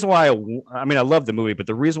 The reason why I love the movie, but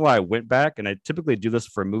the reason why I went back, and I typically do this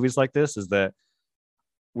for movies like this, is that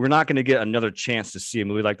we're not going to get another chance to see a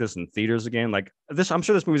movie like this in theaters again. Like this, I'm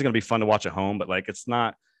sure this movie is going to be fun to watch at home, but like it's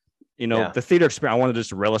not, the theater experience. I wanted to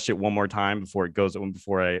just relish it one more time before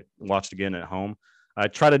I watched it again at home. I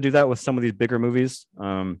try to do that with some of these bigger movies.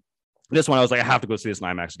 This one, I was like, I have to go see this in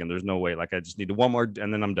IMAX again. There's no way. Like I just need one more,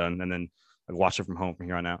 and then I'm done, and then I watch it from home from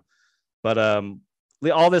here on out. But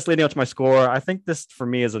all this leading up to my score, I think this for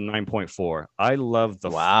me is a 9.4. I love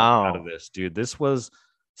the fuck out of this, dude. This was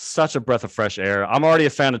such a breath of fresh air. I'm already a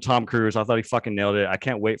fan of Tom Cruise. I thought he fucking nailed it. I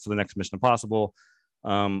can't wait for the next Mission Impossible.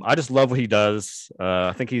 I just love what he does.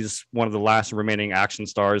 I think he's one of the last remaining action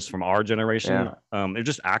stars from our generation. They're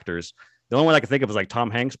just actors. The only one I can think of is like Tom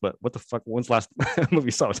Hanks, but what the fuck? When's the last movie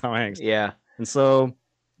you saw with Tom Hanks? Yeah. And so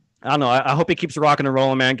I don't know. I hope he keeps rocking and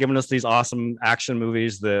rolling, man, giving us these awesome action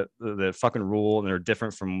movies that fucking rule and they're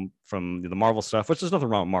different from the Marvel stuff, which there's nothing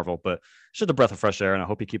wrong with Marvel, but it's just a breath of fresh air. And I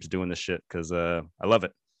hope he keeps doing this shit because I love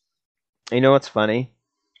it. You know what's funny?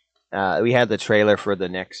 We had the trailer for the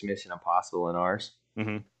next Mission Impossible in ours.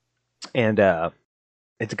 Mm-hmm. And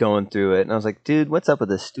it's going through it. And I was like, dude, what's up with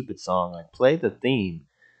this stupid song? Like, play the theme.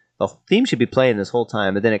 The theme should be playing this whole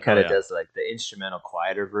time, but then it kind of does like the instrumental,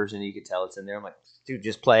 quieter version. You could tell it's in there. I'm like, dude,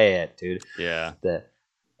 just play it, dude. Yeah.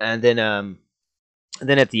 And then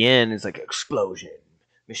at the end, it's like explosion,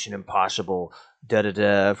 Mission Impossible, da da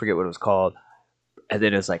da. I forget what it was called. And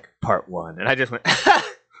then it's like part 1, and I just went.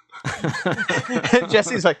 And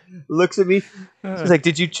Jesse's like, looks at me. She's like,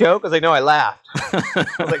 "Did you choke?" I was like, "No, I laughed."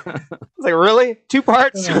 I was like, "Really? 2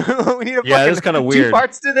 parts? We need it's kind of weird. 2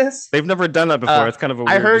 parts to this." They've never done that before. It's kind of a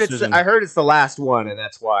weird decision. I heard it's the last one, and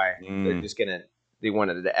that's why they're just they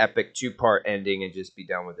wanted the epic 2-part ending and just be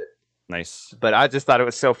done with it. Nice. But I just thought it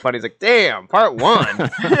was so funny. It's like, damn, part 1.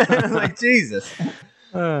 Like, Jesus.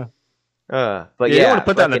 But you don't want to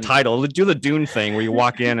put that in the title. Do the Dune thing where you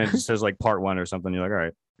walk in and it just says like part 1 or something. You're like, all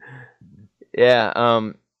right. Yeah,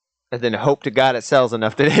 and then hope to God it sells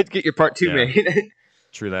enough to get your part 2 made.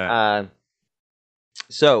 True that.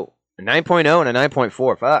 So a 9.0 and a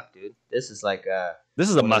 9.4. Fuck, dude. This is like this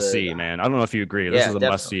is a must see, man. I don't know if you agree. This is a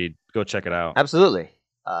must see. Go check it out. Absolutely.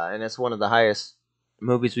 And it's one of the highest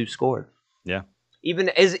movies we've scored. Yeah. Even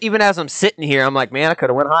as I'm sitting here, I'm like, man, I could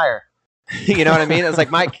have went higher. You know what I mean? It's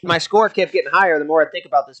like my score kept getting higher the more I think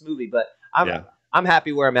about this movie, but I'm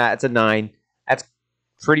happy where I'm at. It's a 9. That's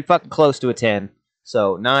pretty fucking close to a 10.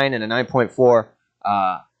 So 9 and a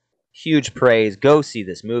 9.4. Huge praise. Go see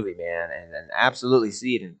this movie, man, and absolutely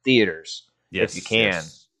see it in theaters if you can.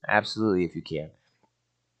 Yes. Absolutely, if you can.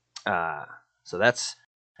 So that's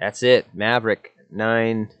it. Maverick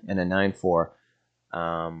 9 and a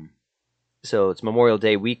 9.4. So it's Memorial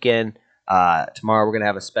Day weekend. Tomorrow we're gonna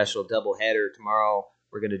have a special double header. Tomorrow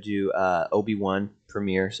we're gonna do Obi-Wan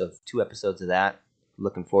premiere. So 2 episodes of that.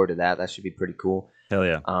 Looking forward to that. That should be pretty cool. Hell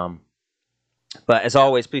yeah. But as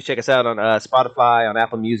always, please check us out on Spotify, on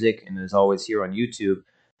Apple Music, and as always here on YouTube.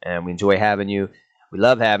 And we enjoy having you. We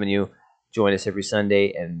love having you. Join us every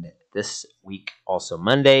Sunday and this week also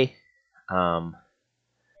Monday.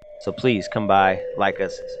 So please come by, like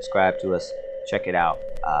us, subscribe to us, check it out.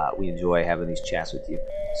 We enjoy having these chats with you.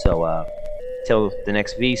 So till the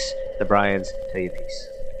next Vs, the Bryans tell you peace.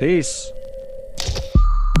 Peace.